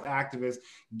public health activists,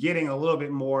 getting a little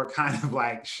bit more kind of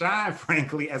like shine,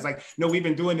 frankly, as like, no, we've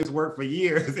been doing this work for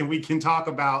years and we can talk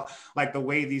about like the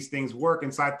way these things work.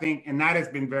 And so I think, and that has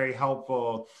been very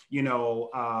helpful,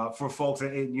 for folks,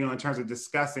 in terms of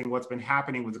discussing what's been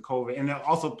happening with the COVID. And they'll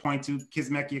also point to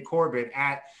Kizzmekia Corbett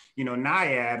at,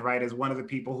 NIAID, right, as one of the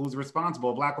people who's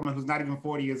responsible, a Black woman who's not even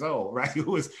 40 years old, right,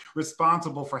 who is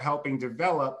responsible for helping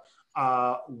develop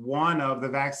one of the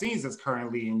vaccines that's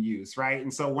currently in use, right?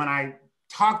 And so when I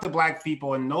talk to Black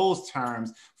people in those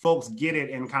terms, folks get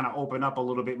it and kind of open up a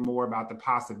little bit more about the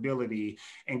possibility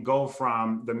and go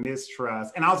from the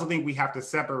mistrust. And I also think we have to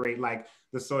separate like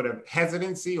the sort of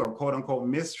hesitancy or quote unquote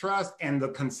mistrust and the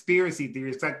conspiracy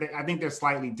theories. I think they're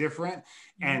slightly different,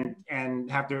 and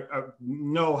have to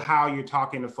know how you're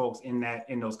talking to folks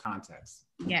in those contexts.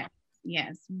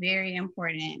 Yes, very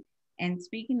important. And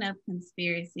speaking of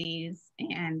conspiracies,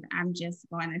 and I'm just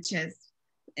going to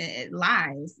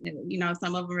lies,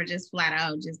 some of them are just flat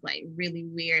out just like really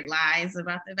weird lies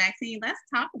about the vaccine. Let's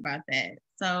talk about that.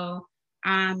 So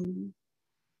I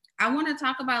want to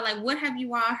talk about like, what have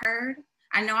you all heard?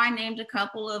 I know I named a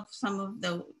couple of some of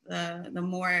the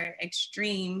more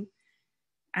extreme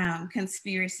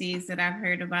conspiracies that I've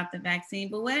heard about the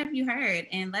vaccine, but what have you heard?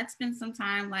 And let's spend some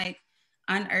time like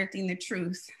unearthing the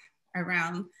truth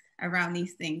around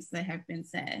these things that have been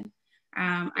said.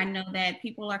 I know that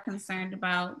people are concerned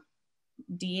about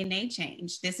DNA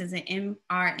change. This is an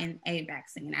mRNA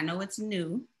vaccine. I know it's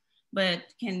new, but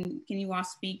can you all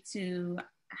speak to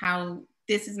how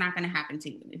this is not going to happen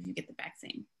to you if you get the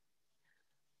vaccine?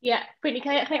 Yeah, Brittany,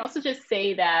 can I also just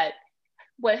say that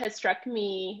what has struck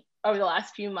me over the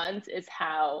last few months is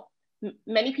how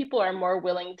many people are more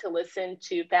willing to listen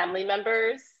to family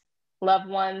members, loved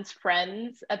ones,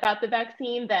 friends about the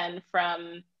vaccine than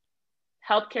from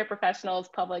healthcare professionals,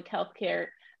 public health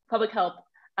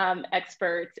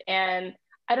experts. And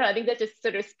I don't know, I think that just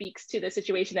sort of speaks to the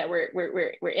situation that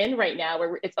we're in right now,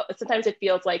 where sometimes it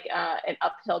feels like an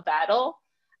uphill battle.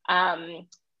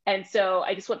 And so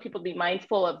I just want people to be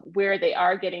mindful of where they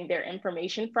are getting their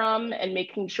information from, and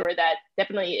making sure that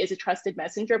definitely is a trusted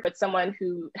messenger, but someone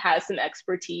who has some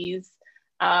expertise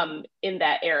in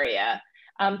that area.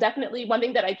 Definitely one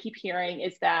thing that I keep hearing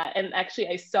is that, and actually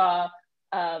I saw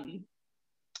a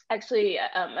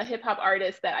hip hop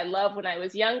artist that I loved when I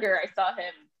was younger, I saw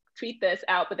him tweet this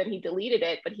out, but then he deleted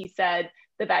it. But he said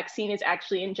the vaccine is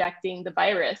actually injecting the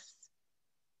virus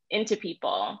into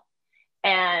people.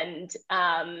 And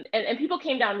people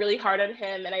came down really hard on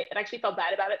him, and I actually felt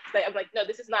bad about it, because I'm like, no,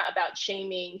 this is not about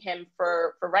shaming him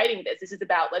for writing this. This is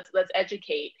about let's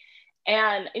educate.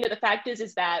 And the fact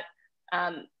is that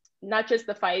not just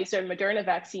the Pfizer and Moderna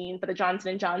vaccines, but the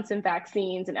Johnson & Johnson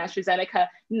vaccines and AstraZeneca,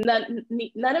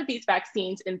 none of these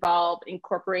vaccines involve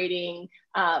incorporating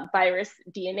virus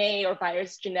DNA or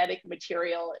virus genetic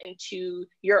material into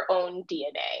your own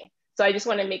DNA. So I just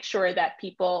want to make sure that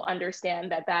people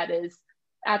understand that that is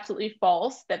absolutely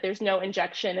false, that there's no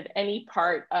injection of any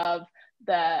part of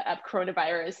the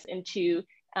coronavirus into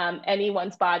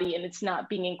anyone's body, and it's not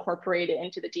being incorporated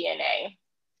into the DNA.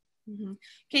 Mm-hmm.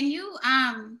 Can you,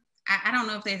 I don't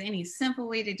know if there's any simple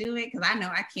way to do it, because I know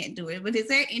I can't do it, but is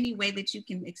there any way that you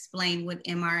can explain what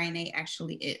mRNA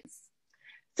actually is?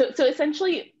 So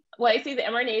essentially, well, I say the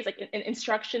mRNA is like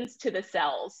instructions to the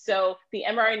cells. So the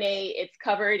mRNA, it's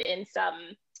covered in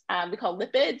some, we call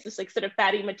lipids, it's like sort of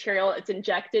fatty material. It's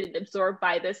injected and absorbed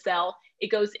by the cell. It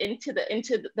goes into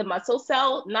the muscle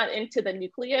cell, not into the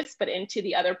nucleus, but into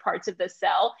the other parts of the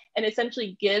cell, and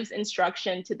essentially gives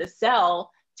instruction to the cell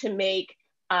to make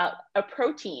a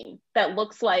protein that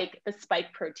looks like the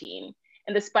spike protein.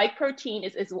 And the spike protein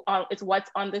is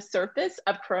what's on the surface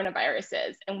of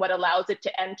coronaviruses and what allows it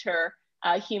to enter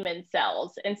human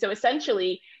cells. And so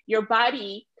essentially, your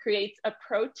body creates a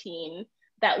protein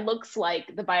that looks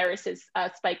like the virus's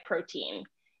spike protein.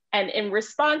 And in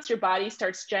response, your body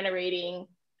starts generating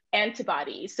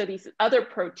antibodies. So these other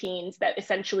proteins that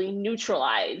essentially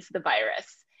neutralize the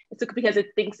virus. It's because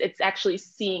it thinks it's actually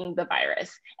seeing the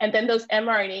virus. And then those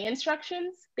mRNA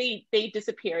instructions, they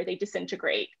disappear, they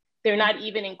disintegrate. They're not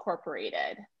even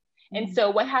incorporated. Mm-hmm. And so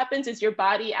what happens is your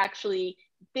body actually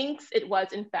thinks it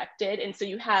was infected. And so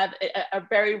you have a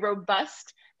very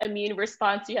robust immune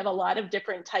response. You have a lot of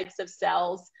different types of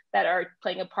cells that are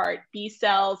playing a part, B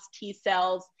cells, T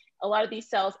cells. A lot of these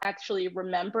cells actually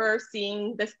remember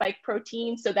seeing the spike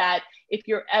protein, so that if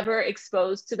you're ever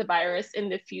exposed to the virus in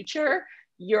the future,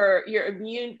 your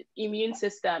immune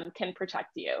system can protect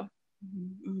you.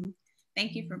 Mm-hmm.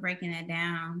 Thank you for breaking that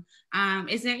down.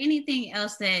 Is there anything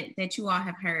else that you all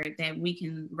have heard that we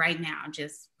can right now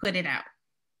just put it out?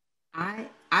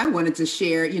 I wanted to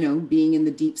share, being in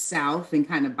the Deep South and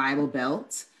kind of Bible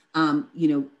Belt,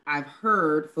 I've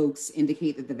heard folks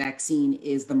indicate that the vaccine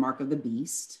is the mark of the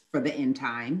beast for the end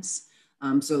times.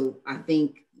 So I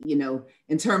think,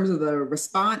 in terms of the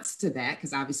response to that,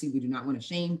 because obviously we do not want to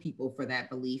shame people for that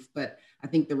belief, but I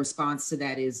think the response to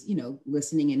that is,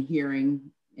 listening and hearing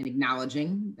and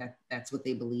acknowledging that that's what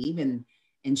they believe,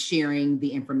 and sharing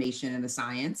the information and the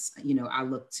science. I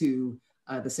look to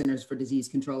the Centers for Disease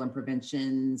Control and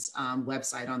Prevention's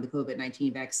website on the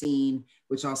COVID-19 vaccine,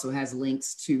 which also has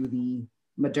links to the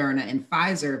Moderna and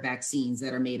Pfizer vaccines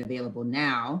that are made available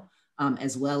now,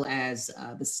 as well as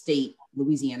the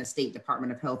Louisiana State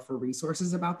Department of Health for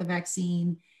resources about the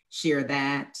vaccine. Share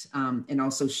that, and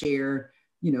also share,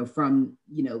 from,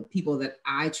 people that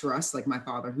I trust, like my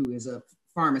father, who is a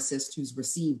pharmacist who's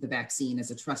received the vaccine,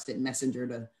 as a trusted messenger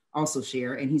to also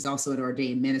share. And he's also an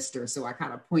ordained minister. So I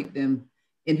kind of point them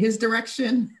in his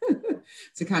direction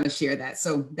to kind of share that.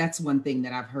 So that's one thing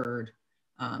that I've heard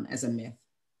as a myth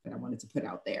that I wanted to put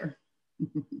out there.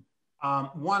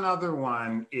 One other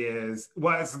one is,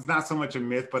 well, it's not so much a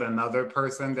myth, but another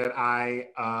person that I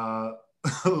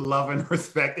love and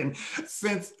respect. And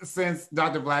since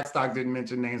Dr. Blackstock didn't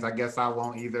mention names, I guess I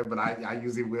won't either, but I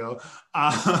usually will.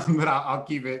 But I'll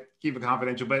keep it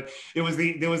confidential. But there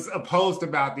was a post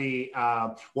about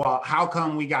well, how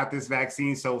come we got this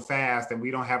vaccine so fast and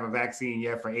we don't have a vaccine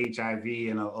yet for HIV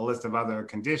and a list of other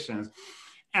conditions?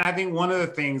 And I think one of the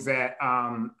things that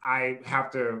I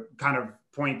have to kind of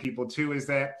point people to is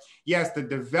that, yes, the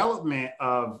development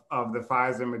of the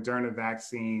Pfizer and Moderna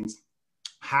vaccines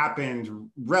happened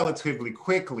relatively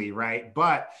quickly, right?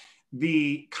 But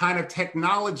the kind of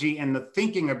technology and the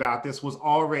thinking about this was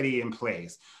already in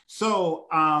place. So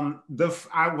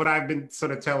what I've been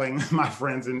sort of telling my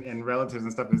friends and relatives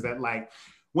and stuff is that, like,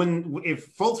 if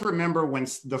folks remember when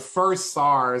the first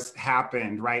SARS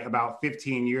happened, right, about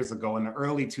 15 years ago in the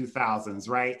early 2000s,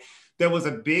 right, there was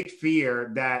a big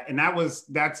fear that, and it was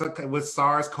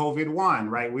SARS-CoV-1,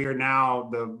 right? We are now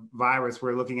the virus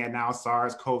we're looking at now,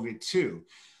 SARS-CoV-2.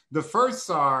 The first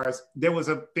SARS, there was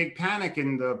a big panic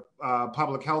in the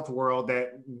public health world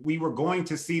that we were going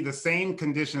to see the same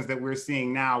conditions that we're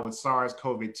seeing now with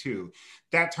SARS-CoV-2.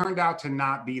 That turned out to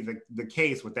not be the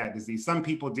case with that disease. Some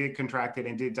people did contract it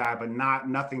and did die, but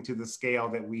nothing to the scale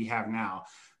that we have now.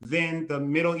 Then the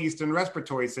Middle Eastern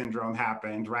Respiratory Syndrome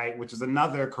happened, right? Which is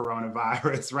another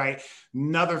coronavirus, right?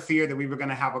 Another fear that we were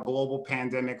gonna have a global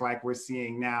pandemic like we're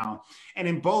seeing now. And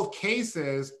in both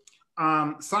cases,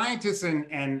 scientists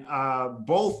and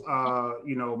both,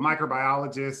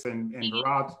 microbiologists and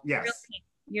virologists, yes.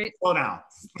 Slow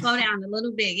down a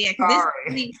little bit, yeah, because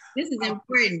this is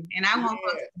important, and I want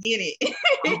folks to get it.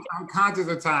 I'm conscious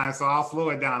of time, so I'll slow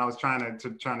it down. I was trying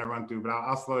to run through, but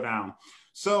I'll slow down.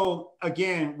 So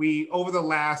again, we over the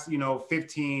last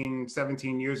 15,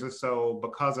 17 years or so,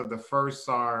 because of the first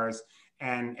SARS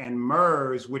and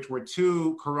MERS, which were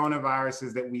two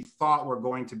coronaviruses that we thought were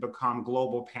going to become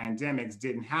global pandemics,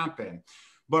 didn't happen.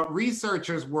 But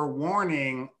researchers were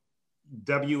warning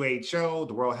WHO,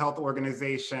 the World Health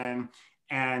Organization,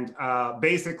 and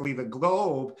basically the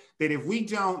globe, that if we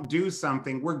don't do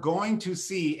something, we're going to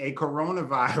see a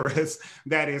coronavirus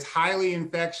that is highly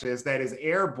infectious, that is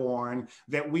airborne,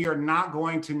 that we are not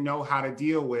going to know how to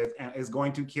deal with, and is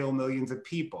going to kill millions of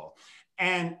people.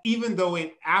 And even though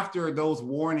after those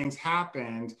warnings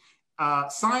happened,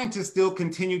 scientists still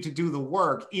continued to do the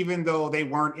work, even though they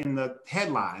weren't in the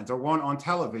headlines or weren't on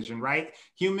television, right?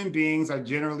 Human beings are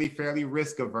generally fairly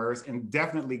risk averse, and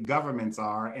definitely governments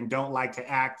are, and don't like to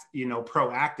act,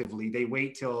 proactively. They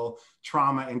wait till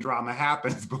trauma and drama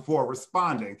happens before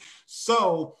responding.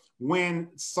 So when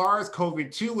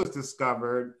SARS-CoV-2 was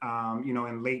discovered,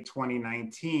 in late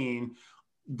 2019,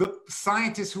 the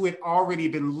scientists who had already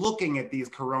been looking at these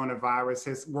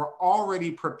coronaviruses were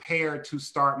already prepared to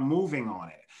start moving on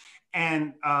it.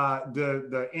 And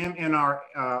the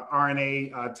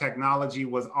mRNA technology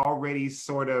was already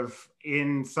sort of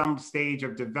in some stage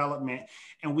of development.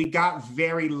 And we got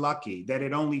very lucky that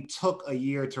it only took a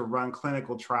year to run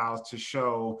clinical trials to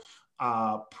show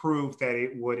proof that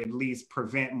it would at least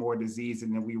prevent more disease,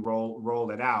 and then we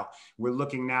roll it out. We're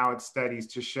looking now at studies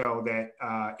to show that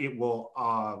it will,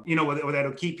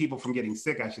 that'll keep people from getting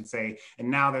sick, I should say. And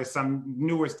now there's some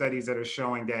newer studies that are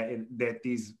showing that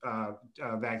these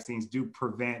vaccines do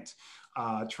prevent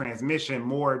transmission.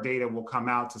 More data will come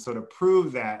out to sort of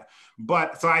prove that.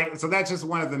 But so that's just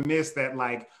one of the myths that,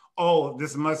 like, oh,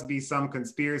 this must be some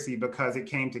conspiracy because it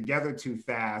came together too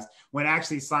fast, when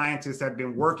actually scientists have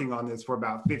been working on this for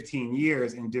about 15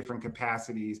 years in different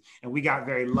capacities. And we got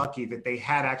very lucky that they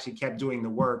had actually kept doing the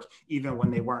work, even when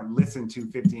they weren't listened to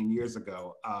 15 years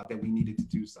ago, that we needed to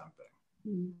do something.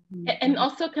 And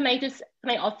also, can I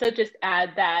also just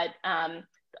add that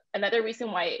another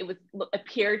reason why it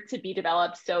appeared to be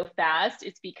developed so fast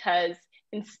is because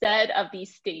instead of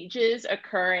these stages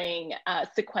occurring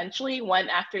sequentially, one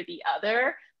after the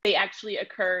other, they actually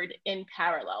occurred in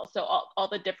parallel. So all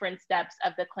the different steps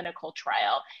of the clinical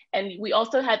trial. And we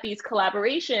also had these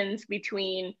collaborations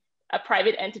between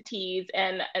private entities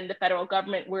and the federal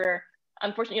government, where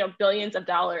unfortunately, billions of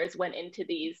dollars went into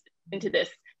this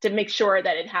to make sure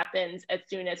that it happens as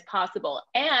soon as possible.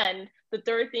 And the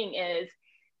third thing is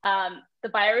the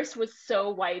virus was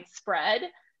so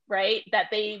widespread, right, that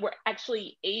they were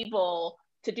actually able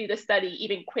to do the study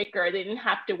even quicker. They didn't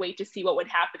have to wait to see what would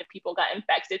happen if people got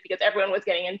infected, because everyone was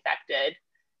getting infected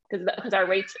because our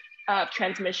rates of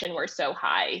transmission were so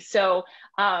high. So,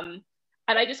 and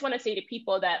I just want to say to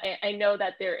people that I know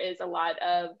that there is a lot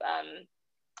of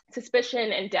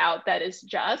suspicion and doubt that is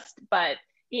just, but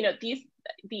the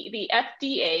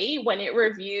FDA, when it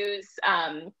reviews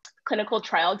clinical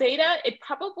trial data, it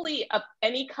probably of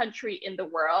any country in the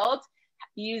world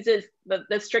uses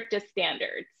the strictest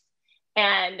standards.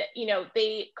 And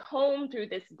they comb through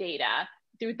this data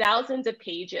through thousands of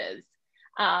pages.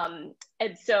 And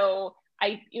so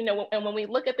and when we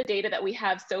look at the data that we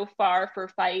have so far for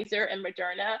Pfizer and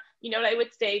Moderna, I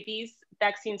would say these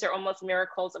vaccines are almost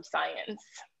miracles of science.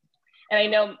 And I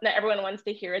know not everyone wants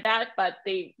to hear that, but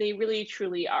they really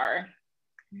truly are.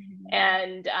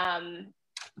 Mm-hmm.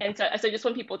 And so I just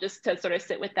want people just to sort of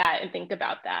sit with that and think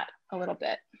about that a little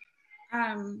bit.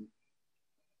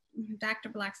 Dr.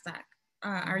 Blackstock,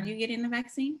 are you getting the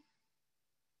vaccine?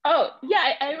 Oh,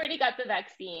 yeah, I already got the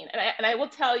vaccine. And I will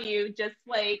tell you, just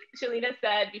like Shelina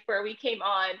said before we came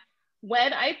on,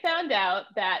 when I found out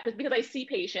that, because I see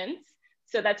patients,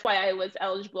 So that's why I was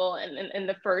eligible in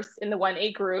the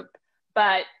 1A group.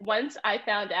 But once I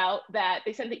found out that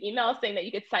they sent the email saying that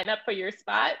you could sign up for your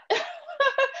spot,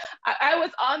 I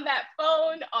was on that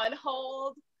phone on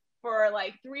hold for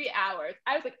like 3 hours.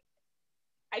 I was like,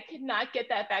 I could not get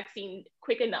that vaccine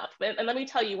quick enough. And let me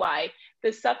tell you why.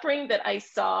 The suffering that I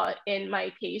saw in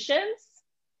my patients,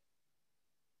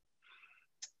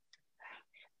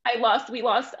 we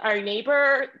lost our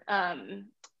neighbor. I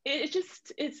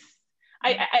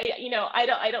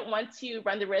don't want to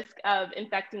run the risk of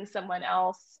infecting someone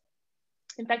else,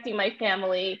 infecting my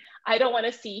family. I don't want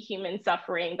to see human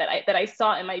suffering that I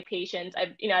saw in my patients.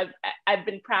 I've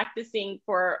been practicing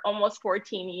for almost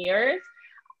 14 years.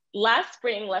 Last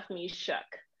spring left me shook.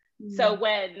 Mm-hmm. So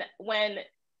when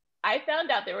I found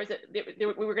out we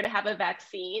were going to have a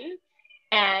vaccine,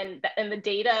 and the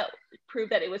data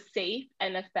proved that it was safe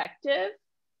and effective,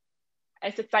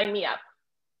 I said, sign me up.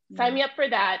 Sign me up for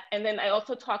that. And then I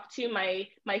also talked to my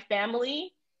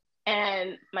family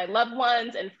and my loved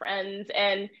ones and friends.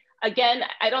 And again,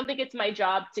 I don't think it's my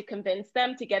job to convince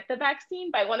them to get the vaccine,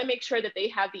 but I want to make sure that they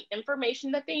have the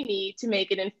information that they need to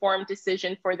make an informed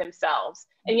decision for themselves.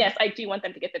 And yes, I do want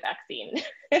them to get the vaccine.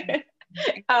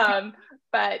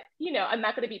 But I'm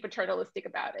not going to be paternalistic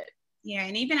about it. Yeah,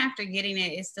 and even after getting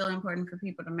it, it's still important for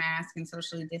people to mask and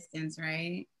socially distance,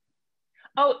 right?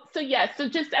 Oh, so yes. So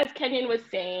just as Kenyon was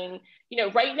saying,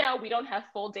 right now we don't have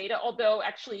full data, although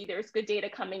actually there's good data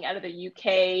coming out of the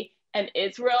UK and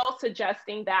Israel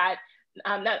suggesting that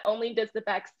not only does the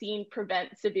vaccine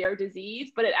prevent severe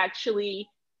disease, but it actually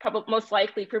probably most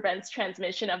likely prevents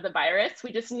transmission of the virus.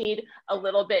 We just need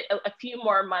a few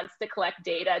more months to collect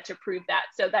data to prove that.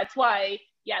 So that's why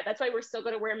we're still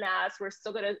going to wear masks. We're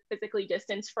still going to physically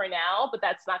distance for now, but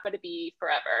that's not going to be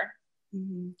forever.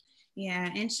 Mm-hmm. Yeah,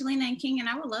 and Shelina and Kenyon,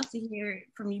 I would love to hear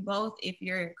from you both if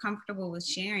you're comfortable with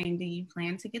sharing. Do you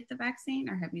plan to get the vaccine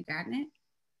or have you gotten it?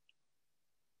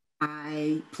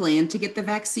 I plan to get the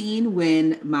vaccine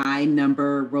when my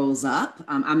number rolls up.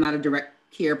 I'm not a direct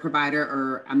care provider,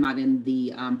 or I'm not in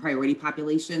the priority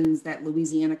populations that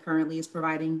Louisiana currently is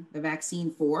providing the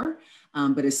vaccine for.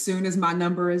 But as soon as my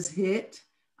number is hit,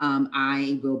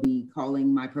 I will be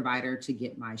calling my provider to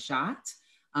get my shot.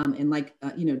 And like,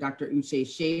 Dr. Uché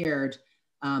shared,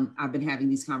 I've been having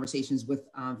these conversations with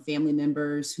family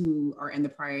members who are in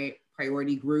the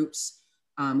priority groups,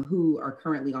 who are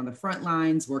currently on the front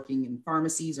lines, working in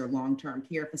pharmacies or long-term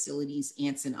care facilities,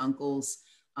 aunts and uncles,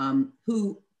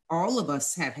 who all of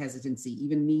us have hesitancy,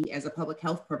 even me as a public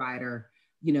health provider,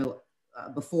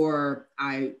 before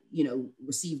I,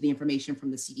 received the information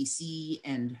from the CDC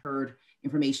and heard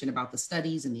information about the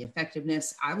studies and the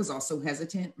effectiveness, I was also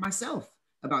hesitant myself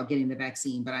about getting the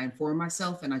vaccine, but I informed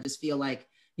myself, and I just feel like,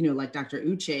 like Dr.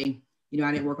 Uché,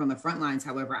 I didn't work on the front lines.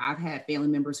 However, I've had family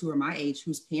members who are my age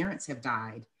whose parents have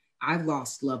died. I've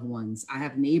lost loved ones. I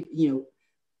have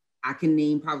I can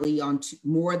name probably on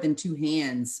more than two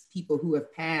hands people who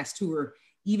have passed, who are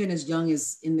even as young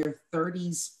as in their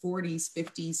 30s, 40s,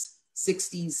 50s,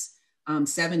 60s,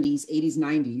 70s, 80s,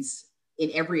 90s,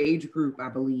 in every age group, I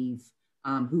believe,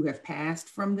 who have passed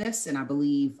from this. And I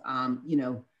believe,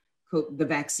 the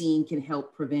vaccine can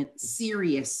help prevent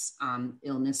serious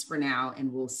illness for now.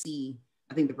 And we'll see.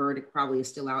 I think the verdict probably is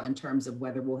still out in terms of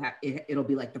whether it'll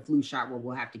be like the flu shot where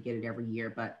we'll have to get it every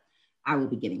year, but I will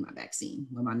be getting my vaccine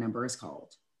when my number is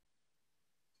called.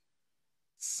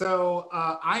 So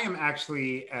I am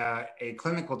actually a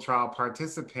clinical trial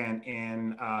participant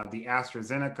in the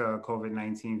AstraZeneca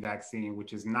COVID-19 vaccine,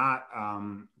 which is not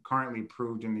currently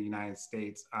approved in the United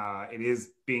States. It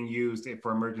is being used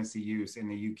for emergency use in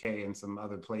the UK and some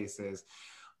other places.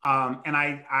 And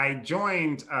I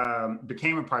joined,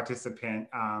 became a participant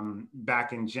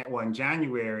back in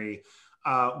January,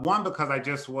 one, because I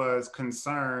just was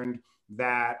concerned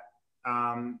that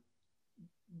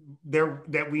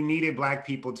that we needed Black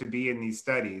people to be in these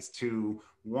studies to,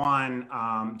 one,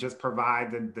 just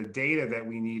provide the data that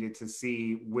we needed to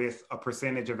see with a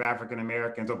percentage of African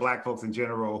Americans or Black folks in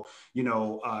general,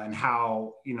 and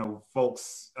how,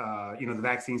 folks, the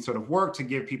vaccines sort of work, to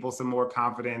give people some more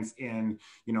confidence in,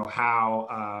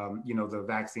 how, the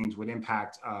vaccines would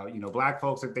impact, Black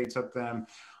folks if they took them.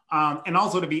 And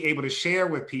also to be able to share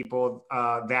with people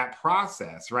that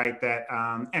process, right? That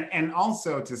and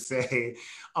also to say,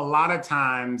 a lot of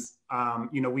times,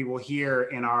 we will hear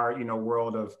in our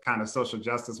world of kind of social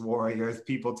justice warriors,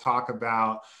 people talk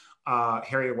about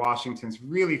Harriet Washington's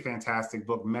really fantastic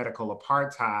book, Medical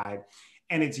Apartheid.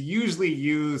 And it's usually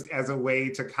used as a way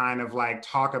to kind of like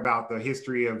talk about the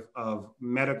history of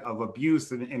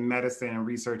abuse in medicine and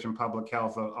research and public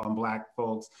health on Black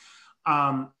folks.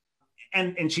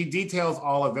 And she details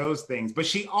all of those things. But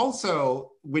she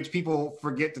also, which people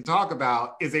forget to talk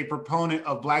about, is a proponent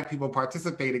of Black people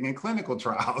participating in clinical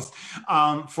trials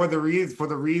for the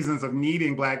reasons of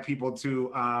needing Black people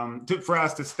for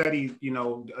us to study,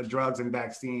 drugs and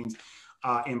vaccines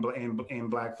in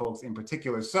Black folks in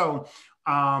particular. So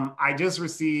I just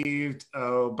received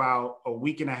about a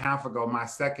week and a half ago my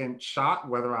second shot.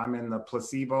 Whether I'm in the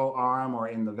placebo arm or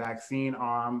in the vaccine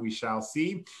arm, we shall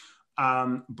see.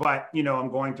 But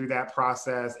I'm going through that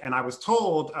process, and I was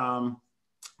told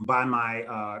by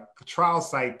my trial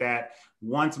site that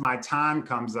once my time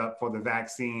comes up for the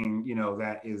vaccine,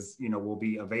 that is, will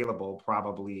be available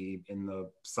probably in the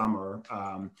summer,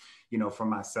 for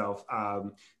myself,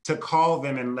 to call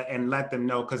them and let them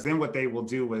know, because then what they will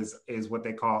do is what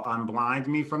they call unblind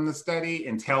me from the study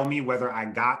and tell me whether I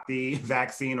got the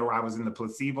vaccine or I was in the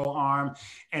placebo arm,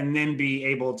 and then be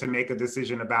able to make a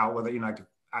decision about whether,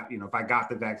 if I got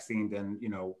the vaccine, then,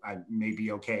 I may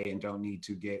be okay and don't need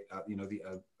to get,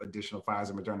 the additional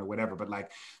Pfizer, Moderna, whatever. But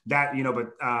like that,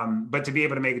 but to be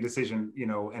able to make a decision,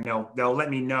 and they'll let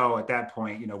me know at that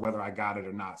point, whether I got it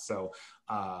or not. So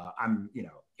I'm,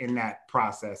 in that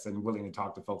process and willing to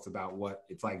talk to folks about what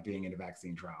it's like being in a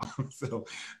vaccine trial. So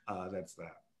that's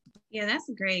that. Yeah, that's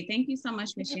great. Thank you so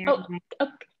much for sharing.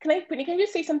 Can I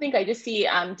just say something? I just see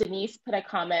Denise put a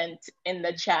comment in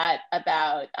the chat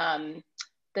about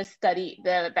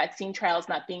the vaccine trials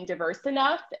not being diverse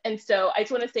enough. And so I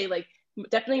just want to say,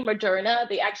 definitely Moderna,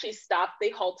 they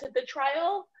halted the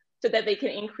trial so that they can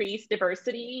increase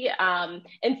diversity. And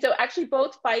so actually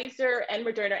both Pfizer and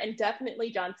Moderna, and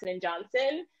definitely Johnson &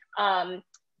 Johnson,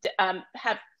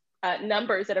 have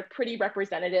numbers that are pretty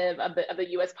representative of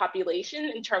the US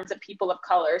population in terms of people of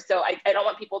color. So I don't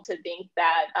want people to think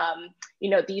that,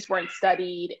 these weren't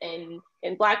studied in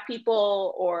Black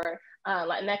people or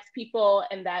Latinx people,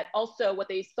 and that also what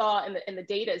they saw in the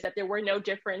data is that there were no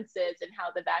differences in how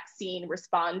the vaccine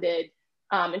responded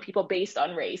in people based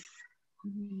on race.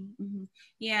 Mm-hmm, mm-hmm.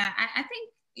 Yeah, I think,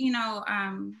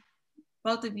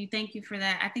 both of you, thank you for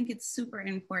that. I think it's super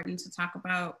important to talk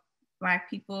about Black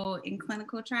people in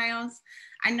clinical trials.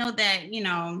 I know that,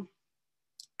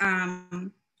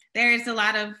 there is a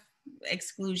lot of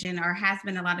exclusion, or has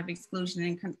been a lot of exclusion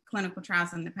in clinical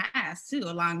trials in the past too,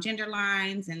 along gender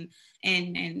lines and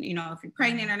if you're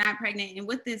pregnant or not pregnant. And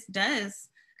what this does,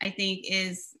 I think,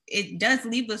 is it does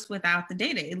leave us without the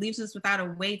data. It leaves us without a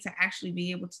way to actually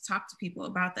be able to talk to people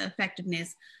about the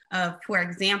effectiveness of, for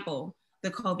example,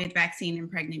 the COVID vaccine in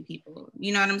pregnant people.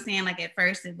 You know what I'm saying? Like at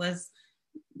first it was,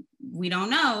 we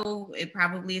don't know, it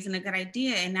probably isn't a good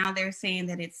idea. And now they're saying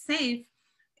that it's safe.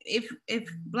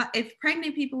 If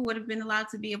pregnant people would have been allowed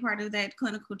to be a part of that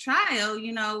clinical trial,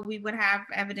 we would have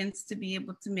evidence to be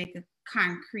able to make a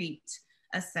concrete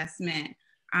assessment.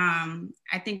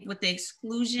 I think with the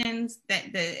exclusions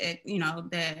that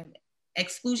the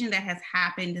exclusion that has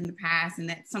happened in the past, and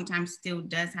that sometimes still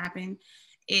does happen,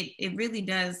 it really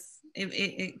does,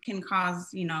 it can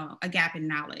cause, a gap in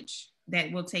knowledge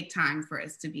that will take time for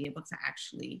us to be able to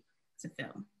actually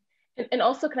fill. And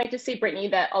also, can I just say, Brittany,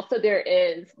 that also there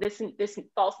is this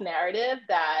false narrative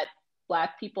that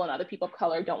Black people and other people of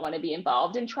color don't want to be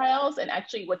involved in trials. And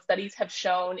actually what studies have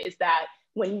shown is that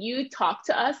when you talk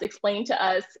to us, explain to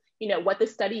us, what the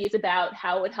study is about,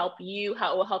 how it would help you,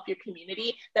 how it will help your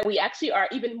community, that we actually are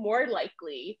even more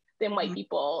likely than white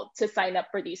people to sign up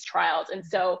for these trials. And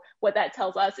so what that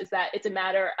tells us is that it's a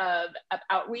matter of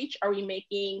outreach. Are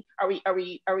we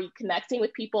connecting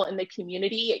with people in the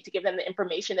community to give them the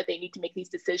information that they need to make these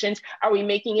decisions? Are we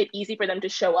making it easy for them to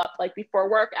show up, like before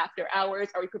work, after hours?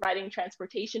 Are we providing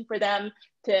transportation for them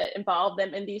to involve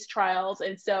them in these trials?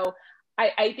 And so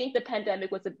I think the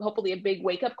pandemic was hopefully a big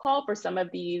wake-up call for some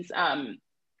of these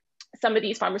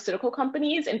pharmaceutical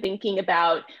companies and thinking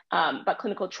about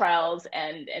clinical trials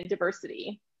and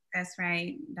diversity. That's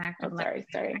right, Dr. Black.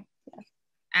 Sorry. Yeah.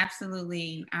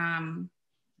 Absolutely.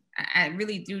 I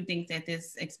really do think that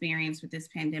this experience with this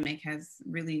pandemic has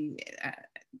really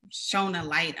shown a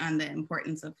light on the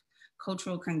importance of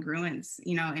cultural congruence,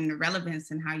 and the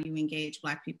relevance in how you engage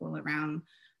Black people around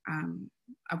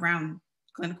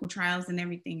clinical trials and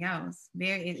everything else.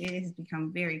 It has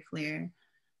become very clear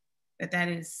that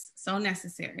is so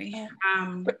necessary.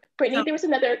 Brittany, there was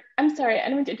another, I'm sorry, I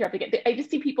don't want to interrupt again. I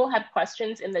just see people have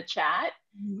questions in the chat.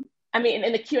 Mm-hmm. I mean,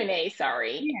 in the Q&A,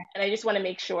 sorry. Yeah. And I just want to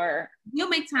make sure. You'll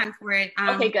make time for it.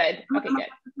 Okay, good. I'm going to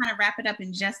kind of wrap it up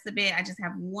in just a bit. I just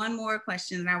have one more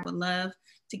question that I would love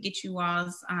to get you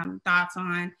all's thoughts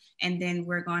on, and then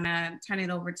we're going to turn it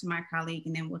over to my colleague,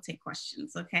 and then we'll take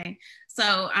questions, okay?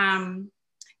 So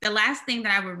the last thing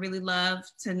that I would really love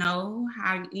to know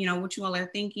how, what you all are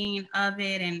thinking of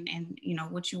it and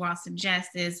what you all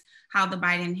suggest is how the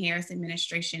Biden-Harris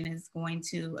administration is going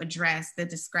to address the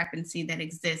discrepancy that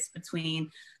exists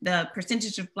between the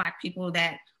percentage of Black people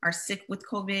that are sick with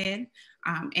COVID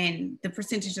and the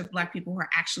percentage of Black people who are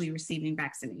actually receiving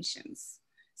vaccinations.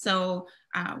 So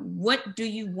what do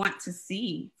you want to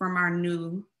see from our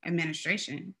new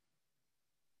administration?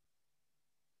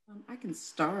 I can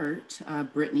start.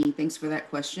 Brittany, thanks for that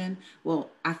question.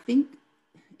 Well, I think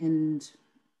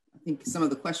some of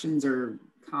the questions or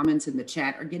comments in the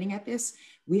chat are getting at this.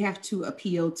 We have to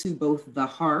appeal to both the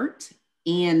heart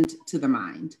and to the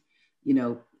mind.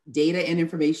 Data and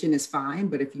information is fine,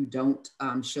 but if you don't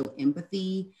show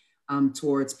empathy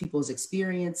towards people's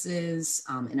experiences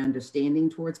and understanding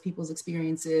towards people's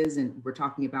experiences, and we're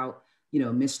talking about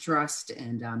mistrust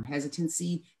and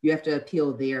hesitancy, you have to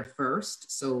appeal there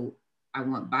first. So I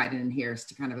want Biden and Harris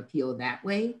to kind of appeal that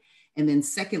way. And then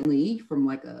secondly, from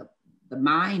like the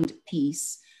mind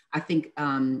piece, I think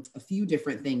a few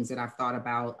different things that I've thought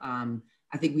about.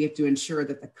 I think we have to ensure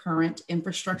that the current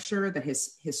infrastructure that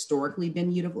has historically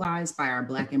been utilized by our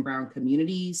Black and Brown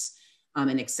communities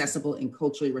in accessible and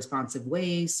culturally responsive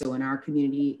ways. So in our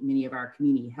community, many of our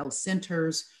community health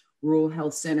centers, rural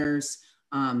health centers,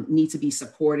 need to be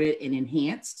supported and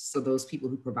enhanced. So those people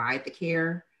who provide the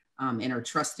care and are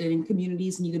trusted in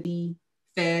communities need to be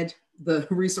fed the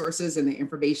resources and the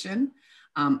information.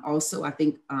 Also, I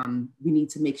think we need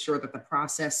to make sure that the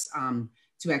process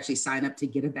to actually sign up to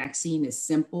get a vaccine is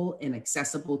simple and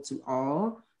accessible to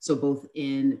all. So both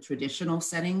in traditional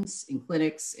settings, in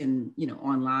clinics and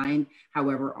online,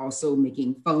 however, also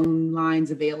making phone lines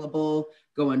available,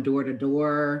 going door to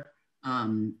door,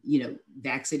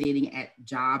 vaccinating at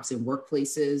jobs and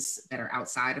workplaces that are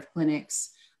outside of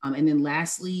clinics. And then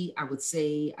lastly, I would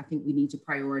say, I think we need to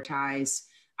prioritize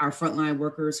our frontline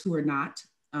workers who are not,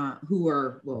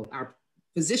 our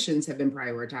physicians have been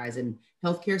prioritized and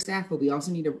healthcare staff, but we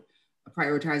also need to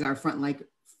prioritize our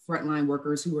frontline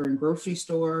workers who are in grocery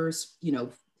stores,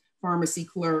 pharmacy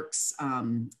clerks,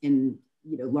 in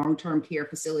long-term care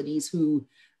facilities who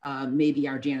may be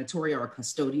our janitorial or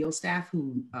custodial staff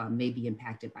who may be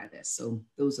impacted by this. So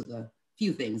those are the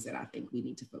few things that I think we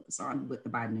need to focus on with the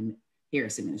Biden and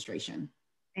Harris administration.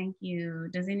 Thank you.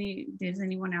 Does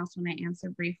anyone else want to answer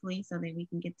briefly so that we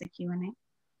can get the Q&A?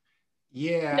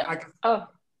 Yeah.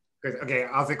 Okay,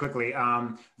 I'll say quickly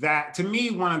that to me,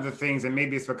 one of the things, and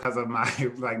maybe it's because of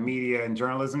my media and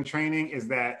journalism training, is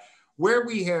that where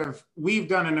we've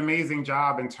done an amazing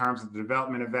job in terms of the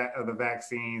development of the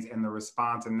vaccines and the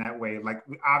response in that way.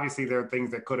 Obviously there are things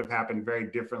that could have happened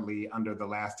very differently under the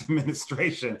last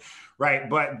administration, right?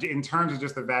 But in terms of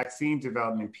just the vaccine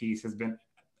development piece has been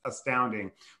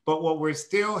astounding. But what we're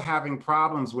still having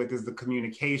problems with is the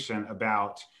communication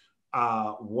about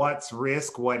what's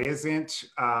risk, what isn't,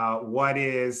 what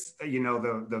is,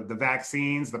 the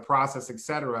vaccines, the process, et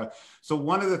cetera. So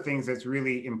one of the things that's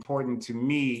really important to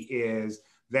me is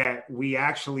that we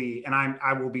actually, and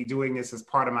I will be doing this as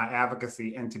part of my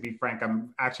advocacy. And to be frank,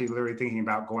 I'm actually literally thinking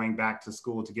about going back to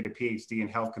school to get a PhD in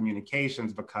health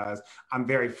communications because I'm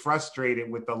very frustrated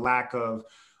with the lack of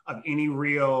any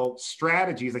real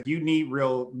strategies. You need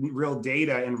real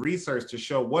data and research to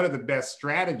show what are the best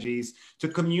strategies to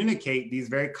communicate these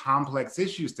very complex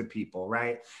issues to people,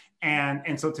 right?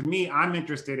 And so to me, I'm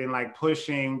interested in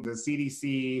pushing the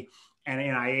CDC and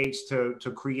NIH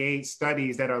to create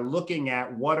studies that are looking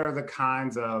at what are the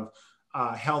kinds of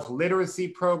health literacy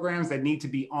programs that need to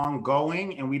be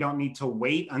ongoing, and we don't need to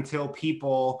wait until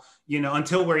people,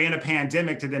 until we're in a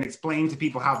pandemic to then explain to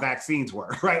people how vaccines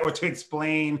work, right? Or to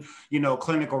explain,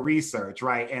 clinical research,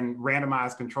 right? And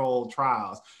randomized controlled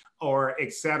trials, or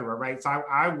et cetera, right? So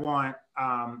I want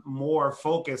more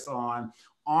focus on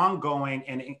ongoing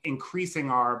and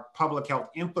increasing our public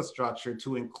health infrastructure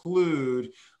to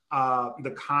include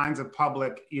the kinds of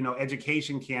public,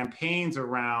 education campaigns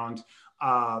around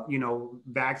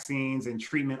vaccines and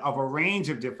treatment of a range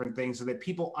of different things so that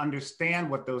people understand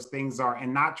what those things are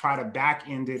and not try to back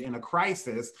end it in a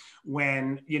crisis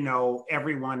when,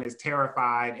 everyone is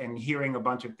terrified and hearing a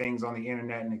bunch of things on the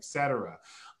internet and et cetera.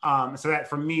 So that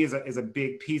for me is a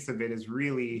big piece of it, is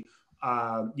really,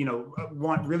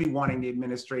 wanting the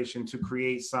administration to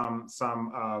create some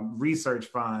research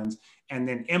funds and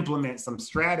then implement some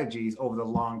strategies over the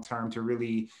long term to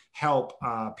really help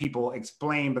people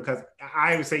explain. Because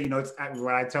I would say, it's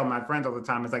what I tell my friends all the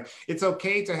time. It's it's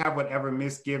okay to have whatever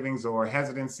misgivings or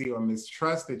hesitancy or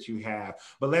mistrust that you have,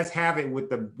 but let's have it with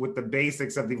the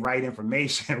basics of the right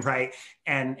information, right?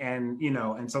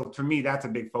 And so for me, that's a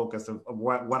big focus of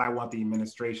what I want the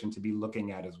administration to be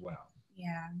looking at as well.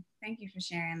 Yeah, thank you for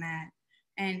sharing that.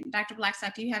 And Dr.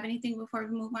 Blackstock, do you have anything before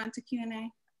we move on to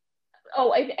Q&A?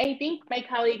 Oh, I think my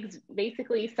colleagues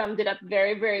basically summed it up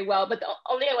very, very well. But the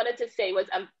only I wanted to say was,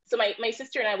 so my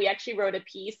sister and I, we actually wrote a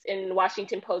piece in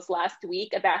Washington Post last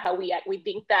week about how we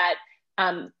think that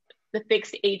the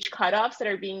fixed age cutoffs that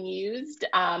are being used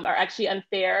are actually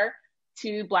unfair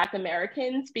to Black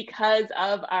Americans because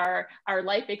of our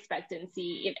life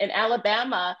expectancy. In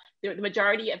Alabama, the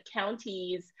majority of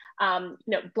counties,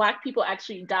 Black people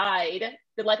actually died.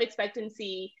 The life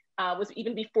expectancy was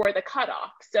even before the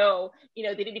cutoff. So, they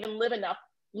didn't even live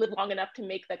long enough to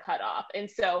make the cutoff. And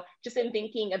so just in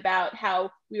thinking about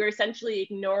how we were essentially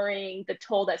ignoring the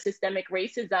toll that systemic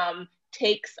racism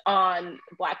takes on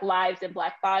Black lives and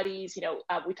Black bodies,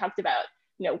 we talked about,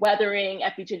 weathering,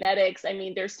 epigenetics. I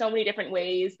mean, there's so many different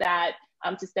ways that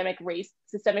systemic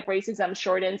racism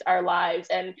shortens our lives.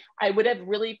 And I would have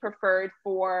really preferred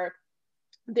for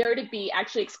there to be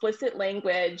actually explicit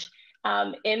language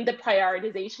in the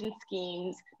prioritization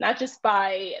schemes, not just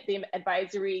by the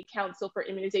Advisory Council for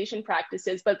Immunization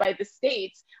Practices, but by the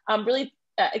states, really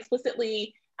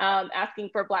explicitly asking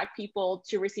for Black people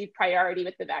to receive priority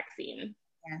with the vaccine.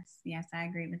 Yes, I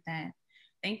agree with that.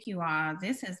 Thank you all.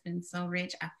 This has been so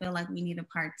rich. I feel like we need a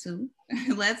part 2.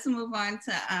 Let's move on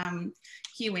to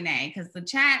Q&A, because the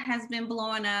chat has been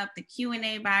blowing up. The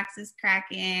Q&A box is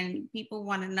cracking. People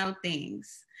want to know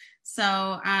things.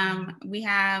 So we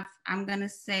have, I'm going to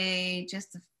say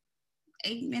just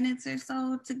 8 minutes or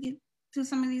so to get to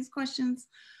some of these questions.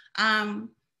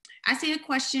 I see a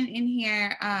question in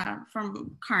here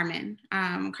from Carmen.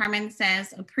 Carmen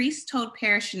says, a priest told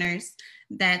parishioners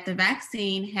that the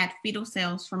vaccine had fetal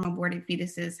cells from aborted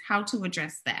fetuses. How to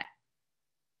address that?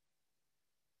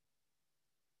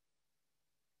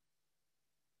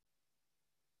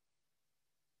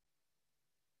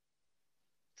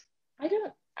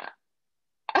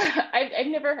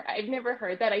 I've never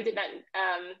heard that. I did not.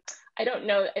 I don't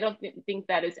know. I don't think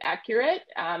that is accurate.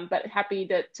 But happy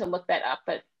to look that up.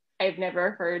 But I've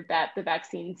never heard that the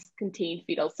vaccines contain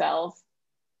fetal cells.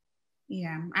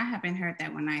 Yeah, I haven't heard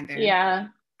that one either. Yeah.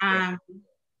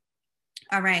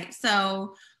 All right.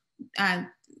 So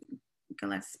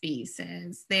Gillespie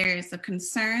says, there's a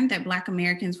concern that Black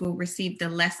Americans will receive the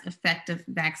less effective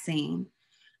vaccine,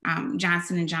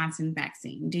 Johnson & Johnson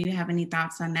vaccine. Do you have any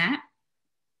thoughts on that?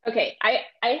 Okay,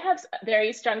 I have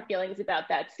very strong feelings about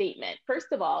that statement.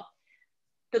 First of all,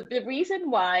 the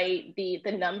reason why the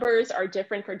numbers are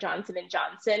different for Johnson &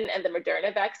 Johnson and the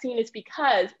Moderna vaccine is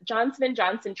because Johnson &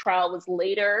 Johnson trial was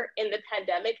later in the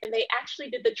pandemic, and they actually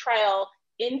did the trial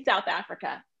in South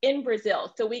Africa, in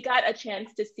Brazil. So we got a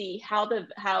chance to see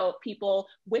how people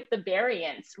with the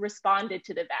variants responded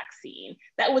to the vaccine.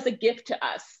 That was a gift to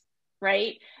us,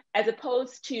 right? As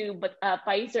opposed to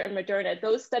Pfizer and Moderna,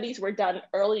 those studies were done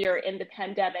earlier in the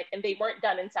pandemic, and they weren't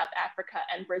done in South Africa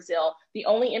and Brazil. The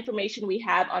only information we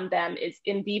have on them is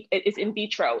in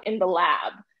vitro, in the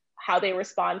lab, how they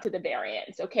respond to the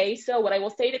variants, okay? So what I will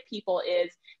say to people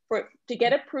is, to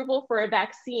get approval for a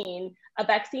vaccine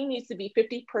needs to be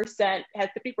 50%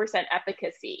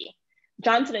 efficacy.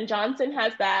 Johnson & Johnson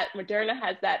has that, Moderna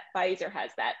has that, Pfizer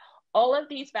has that. All of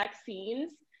these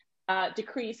vaccines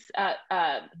decrease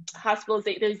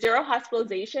hospitalization. There's 0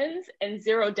 hospitalizations and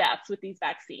 0 deaths with these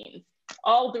vaccines,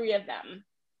 all 3 of them.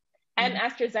 And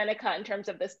AstraZeneca in terms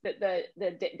of the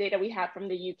data we have from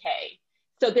the UK.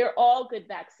 So they're all good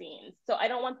vaccines. So I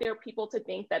don't want people to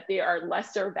think that there are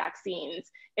lesser vaccines.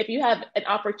 If you have an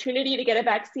opportunity to get a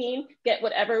vaccine, get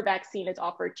whatever vaccine is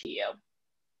offered to you.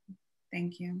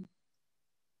 Thank you.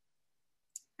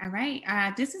 All right,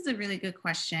 this is a really good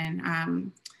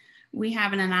question. We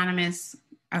have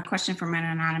a question from an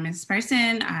anonymous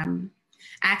person.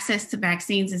 Access to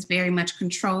vaccines is very much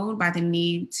controlled by the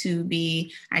need to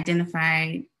be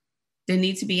identified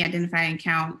and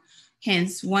count.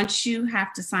 Hence, once you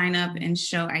have to sign up and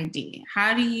show ID,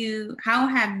 how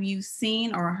have you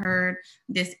seen or heard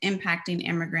this impacting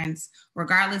immigrants,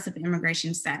 regardless of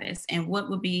immigration status? And what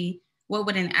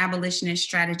would an abolitionist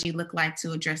strategy look like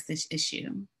to address this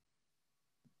issue?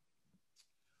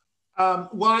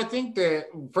 Well, I think that,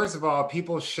 first of all,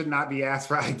 people should not be asked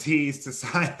for IDs to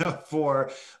sign up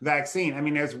for vaccine. I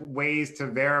mean, there's ways to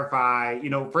verify,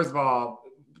 first of all,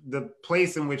 the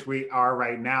place in which we are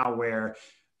right now, where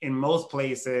in most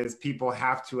places, people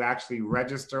have to actually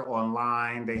register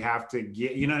online. They have to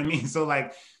get, you know what I mean? So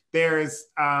like, there's,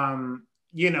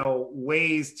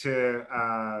 ways to,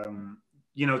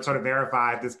 sort of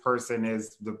verify if this person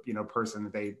is the, person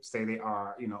that they say they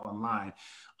are, online.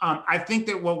 I think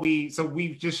that we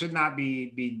just should not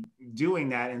be doing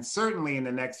that. And certainly in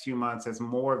the next few months, as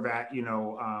more of that,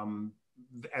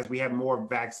 as we have more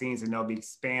vaccines, and they'll be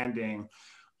expanding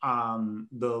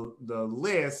the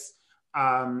list.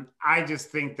 I just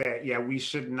think that, yeah, we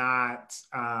should not,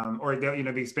 or they'll, you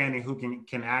know, be expanding who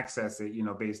can access it, you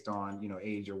know, based on, you know,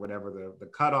 age or whatever the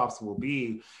cutoffs will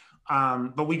be.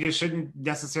 But we just shouldn't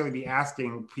necessarily be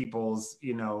asking people's,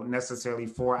 you know, necessarily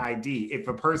for ID. If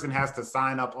a person has to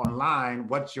sign up online,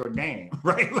 what's your name,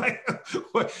 right? Like, I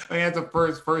mean, that's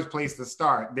the first place to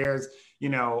start. There's, you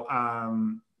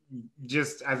know,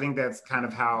 just, I think that's kind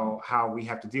of how we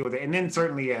have to deal with it. And then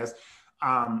certainly as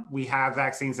we have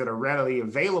vaccines that are readily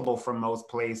available from most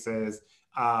places,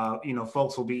 you know,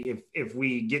 folks will be, if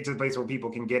we get to the place where people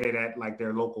can get it at like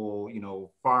their local, you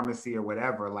know, pharmacy or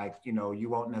whatever, like, you know, you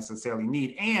won't necessarily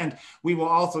need, and we will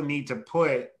also need to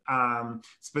put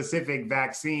specific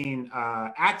vaccine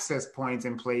access points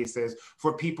in places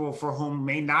for people for whom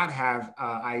may not have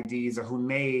IDs, or who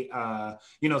may,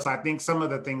 you know, so I think some of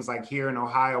the things like here in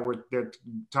Ohio, where they're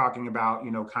talking about,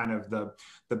 you know, kind of the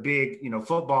big, you know,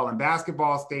 football and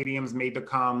basketball stadiums may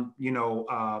become, you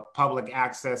know, public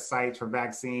access sites for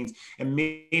vaccines. And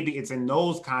maybe it's in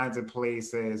those kinds of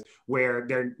places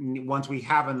where once we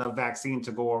have enough vaccine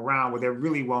to go around, where there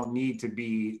really won't need to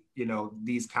be, you know,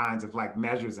 these kinds of like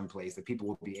measures in place, that people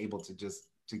will be able to just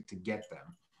to get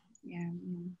them. Yeah,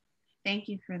 thank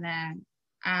you for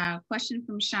that. Question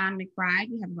from Sean McBride.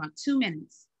 We have about 2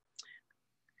 minutes.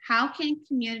 How can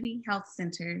community health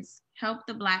centers help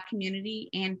the Black community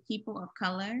and people of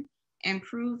color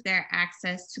improve their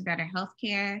access to better health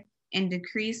care and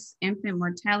decrease infant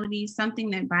mortality, something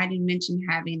that Biden mentioned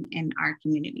having in our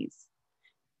communities?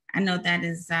 I know that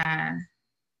is, yeah,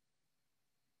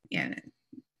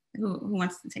 who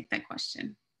wants to take that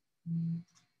question?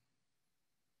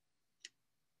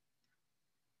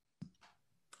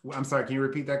 I'm sorry, can you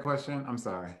repeat that question? I'm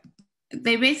sorry.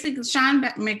 They basically, Sean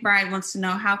McBride wants to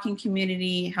know, how can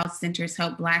community health centers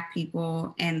help Black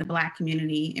people and the Black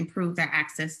community improve their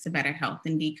access to better health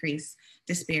and decrease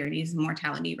disparities in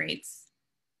mortality rates?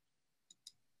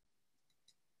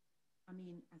 I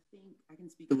mean, I think I can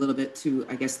speak a little bit to,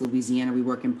 I guess, Louisiana. We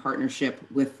work in partnership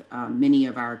with many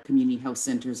of our community health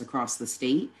centers across the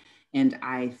state. And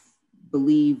I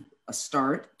believe a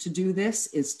start to do this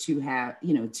is to have,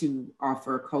 you know, to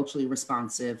offer culturally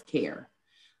responsive care,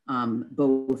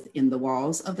 both in the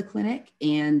walls of the clinic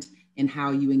and in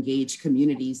how you engage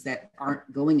communities that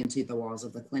aren't going into the walls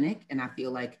of the clinic. And I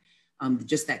feel like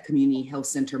just that community health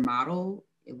center model,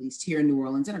 at least here in New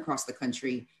Orleans and across the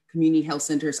country, community health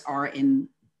centers are in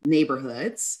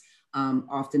neighborhoods,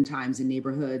 oftentimes in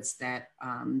neighborhoods that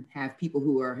have people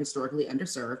who are historically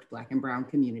underserved, Black and Brown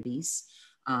communities,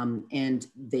 and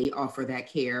they offer that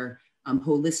care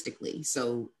holistically.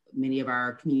 So many of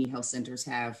our community health centers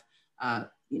have,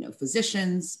 you know,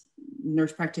 physicians,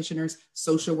 nurse practitioners,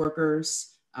 social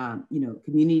workers, you know,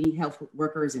 community health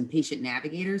workers and patient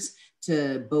navigators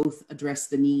to both address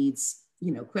the needs,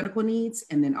 you know, critical needs,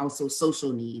 and then also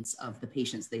social needs of the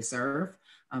patients they serve.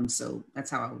 So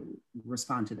that's how I would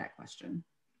respond to that question.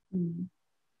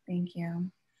 Thank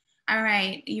you. All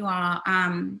right, you all.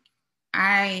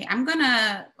 I'm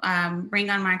gonna bring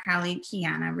on my colleague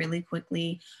Kiana really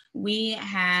quickly. We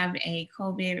have a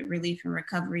COVID relief and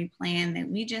recovery plan that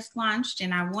we just launched,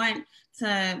 and I want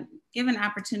to give an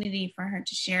opportunity for her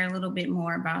to share a little bit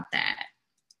more about that.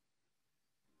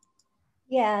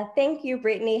 Yeah, thank you,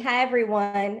 Brittany. Hi,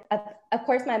 everyone. Of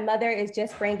course, my mother is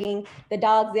just bringing the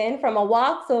dogs in from a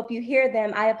walk, so if you hear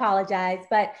them, I apologize.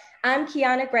 But I'm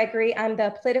Kiana Gregory. I'm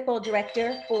the political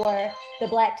director for the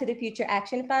Black to the Future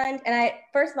Action Fund. And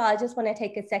first of all, I just want to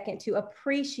take a second to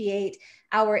appreciate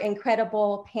our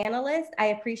incredible panelists. I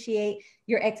appreciate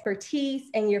your expertise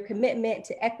and your commitment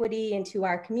to equity and to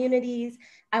our communities.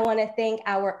 I want to thank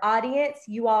our audience.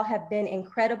 You all have been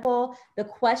incredible. The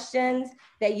questions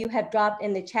that you have dropped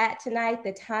in the chat tonight,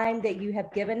 the time that you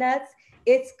have given us,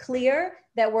 it's clear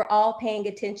that we're all paying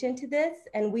attention to this,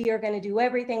 and we are going to do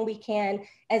everything we can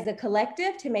as a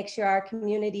collective to make sure our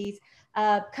communities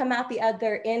come out the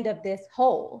other end of this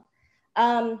whole.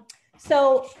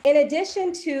 So in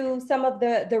addition to some of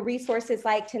the resources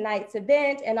like tonight's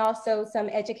event and also some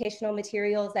educational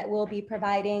materials that we'll be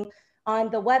providing on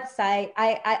the website,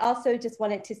 I also just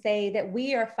wanted to say that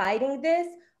we are fighting this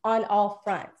on all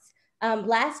fronts.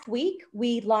 Last week,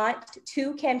 we launched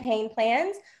 2 campaign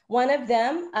plans. One of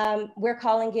them, we're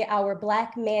calling it our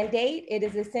Black Mandate. It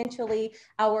is essentially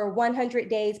our 100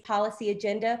 days policy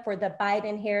agenda for the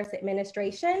Biden-Harris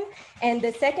administration. And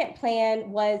the second plan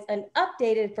was an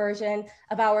updated version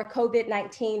of our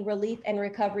COVID-19 relief and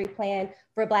recovery plan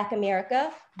for Black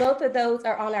America. Both of those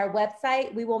are on our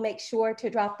website. We will make sure to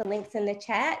drop the links in the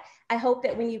chat. I hope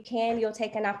that when you can, you'll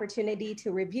take an opportunity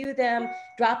to review them,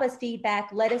 drop us feedback,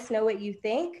 let us know what you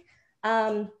think.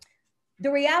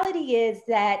 The reality is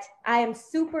that I am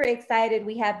super excited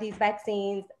we have these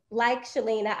vaccines. Like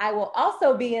Shelina, I will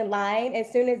also be in line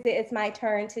as soon as it's my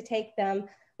turn to take them.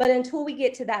 But until we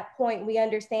get to that point, we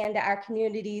understand that our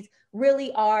communities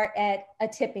really are at a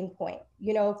tipping point.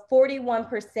 You know,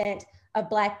 41% of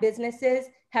Black businesses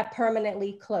have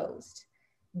permanently closed.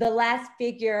 The last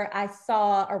figure I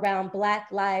saw around Black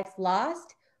lives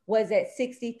lost was at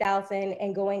 60,000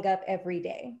 and going up every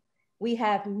day. We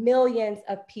have millions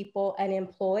of people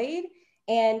unemployed,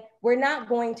 and we're not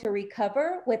going to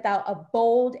recover without a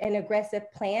bold and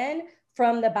aggressive plan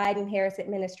from the Biden-Harris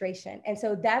administration. And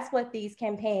so that's what these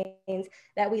campaigns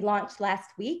that we launched last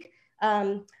week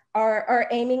are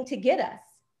aiming to get us.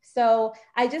 So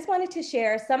I just wanted to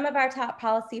share some of our top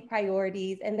policy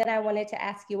priorities, and then I wanted to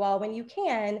ask you all, when you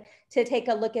can, to take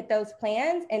a look at those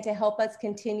plans and to help us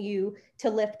continue to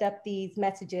lift up these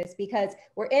messages, because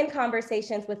we're in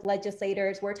conversations with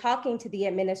legislators, we're talking to the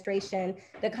administration.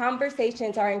 The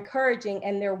conversations are encouraging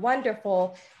and they're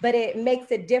wonderful, but it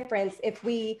makes a difference if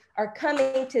we are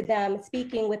coming to them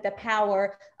speaking with the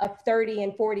power of 30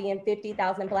 and 40 and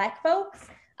 50,000 Black folks,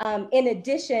 in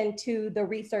addition to the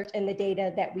research and the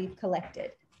data that we've collected.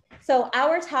 So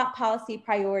our top policy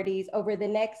priorities over the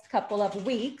next couple of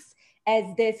weeks, as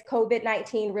this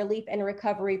COVID-19 relief and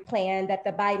recovery plan that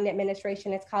the Biden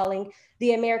administration is calling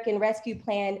the American Rescue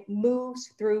Plan moves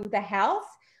through the House,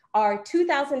 are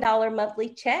 $2,000 monthly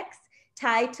checks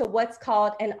tied to what's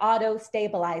called an auto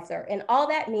stabilizer. And all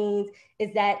that means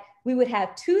is that we would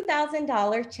have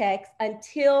 $2,000 checks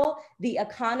until the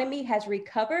economy has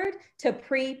recovered to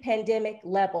pre-pandemic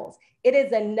levels. It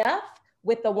is enough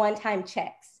with the one-time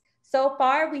checks. So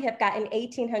far, we have gotten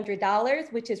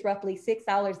 $1,800, which is roughly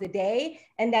 $6 a day,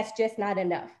 and that's just not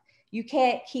enough. You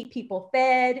can't keep people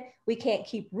fed, we can't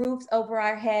keep roofs over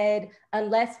our head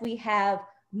unless we have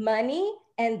money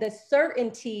and the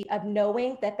certainty of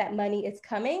knowing that that money is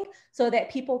coming, so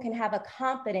that people can have a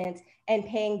confidence in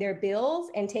paying their bills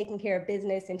and taking care of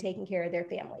business and taking care of their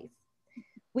families.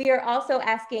 We are also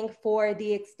asking for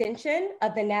the extension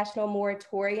of the national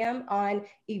moratorium on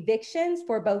evictions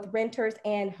for both renters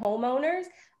and homeowners.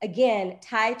 Again,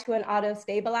 tied to an auto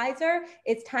stabilizer.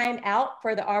 It's time out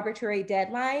for the arbitrary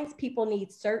deadlines. People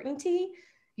need certainty.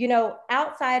 You know,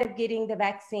 outside of getting the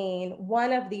vaccine,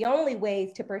 one of the only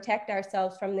ways to protect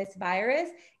ourselves from this virus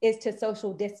is to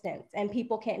social distance, and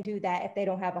people can't do that if they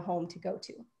don't have a home to go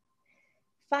to.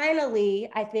 Finally,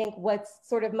 I think what's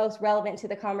sort of most relevant to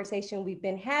the conversation we've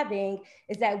been having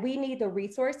is that we need the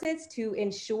resources to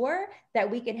ensure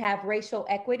that we can have racial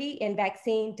equity in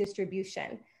vaccine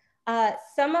distribution.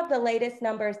 Some of the latest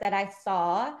numbers that I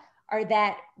saw are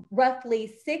that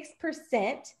roughly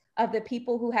 6% of the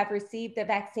people who have received the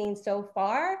vaccine so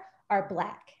far are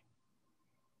Black.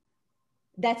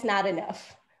 That's not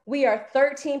enough. We are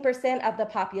 13% of the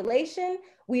population.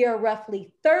 We are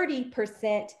roughly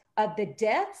 30% of the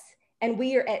deaths, and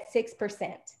we are at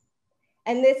 6%.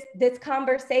 And this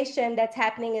conversation that's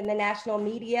happening in the national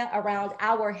media around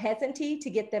our hesitancy to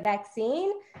get the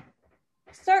vaccine,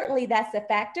 certainly that's a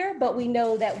factor, but we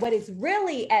know that what is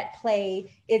really at play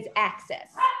is access.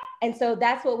 And so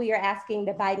that's what we are asking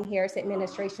the Biden-Harris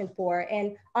administration for.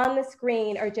 And on the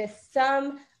screen are just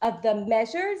some of the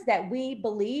measures that we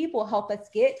believe will help us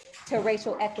get to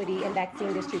racial equity in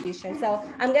vaccine distribution. So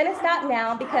I'm gonna stop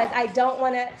now because I don't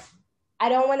wanna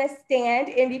stand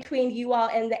in between you all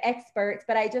and the experts,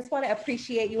 but I just wanna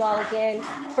appreciate you all again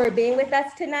for being with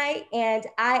us tonight. And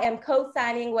I am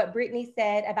co-signing what Brittany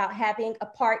said about having a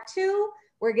part 2.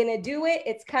 We're gonna do it,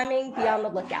 it's coming, be on the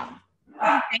lookout.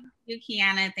 Thank you,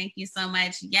 Kiana. Thank you so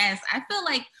much. Yes, I feel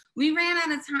like we ran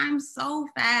out of time so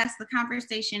fast. The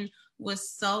conversation was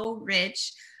so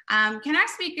rich. Can our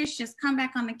speakers just come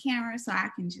back on the camera so I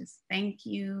can just thank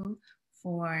you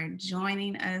for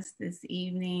joining us this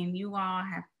evening. You all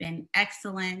have been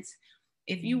excellent.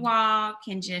 If you all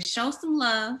can just show some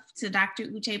love to Dr.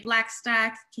 Uché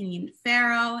Blackstock, Kenyon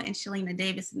Farrow, and Shelina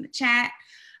Davis in the chat,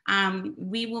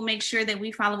 we will make sure that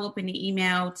we follow up in the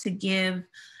email to give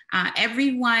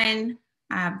everyone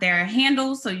their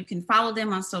handles, so you can follow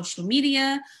them on social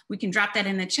media. We can drop that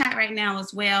in the chat right now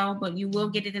as well, but you will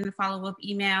get it in the follow-up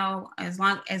email as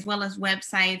well as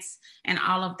websites and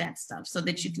all of that stuff, so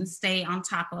that you can stay on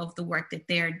top of the work that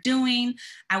they're doing.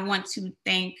 I want to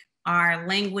thank our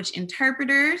language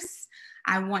interpreters.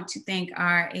 I want to thank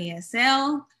our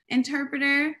ASL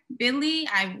interpreter, Billy.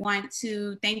 I want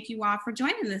to thank you all for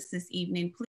joining us this evening. Please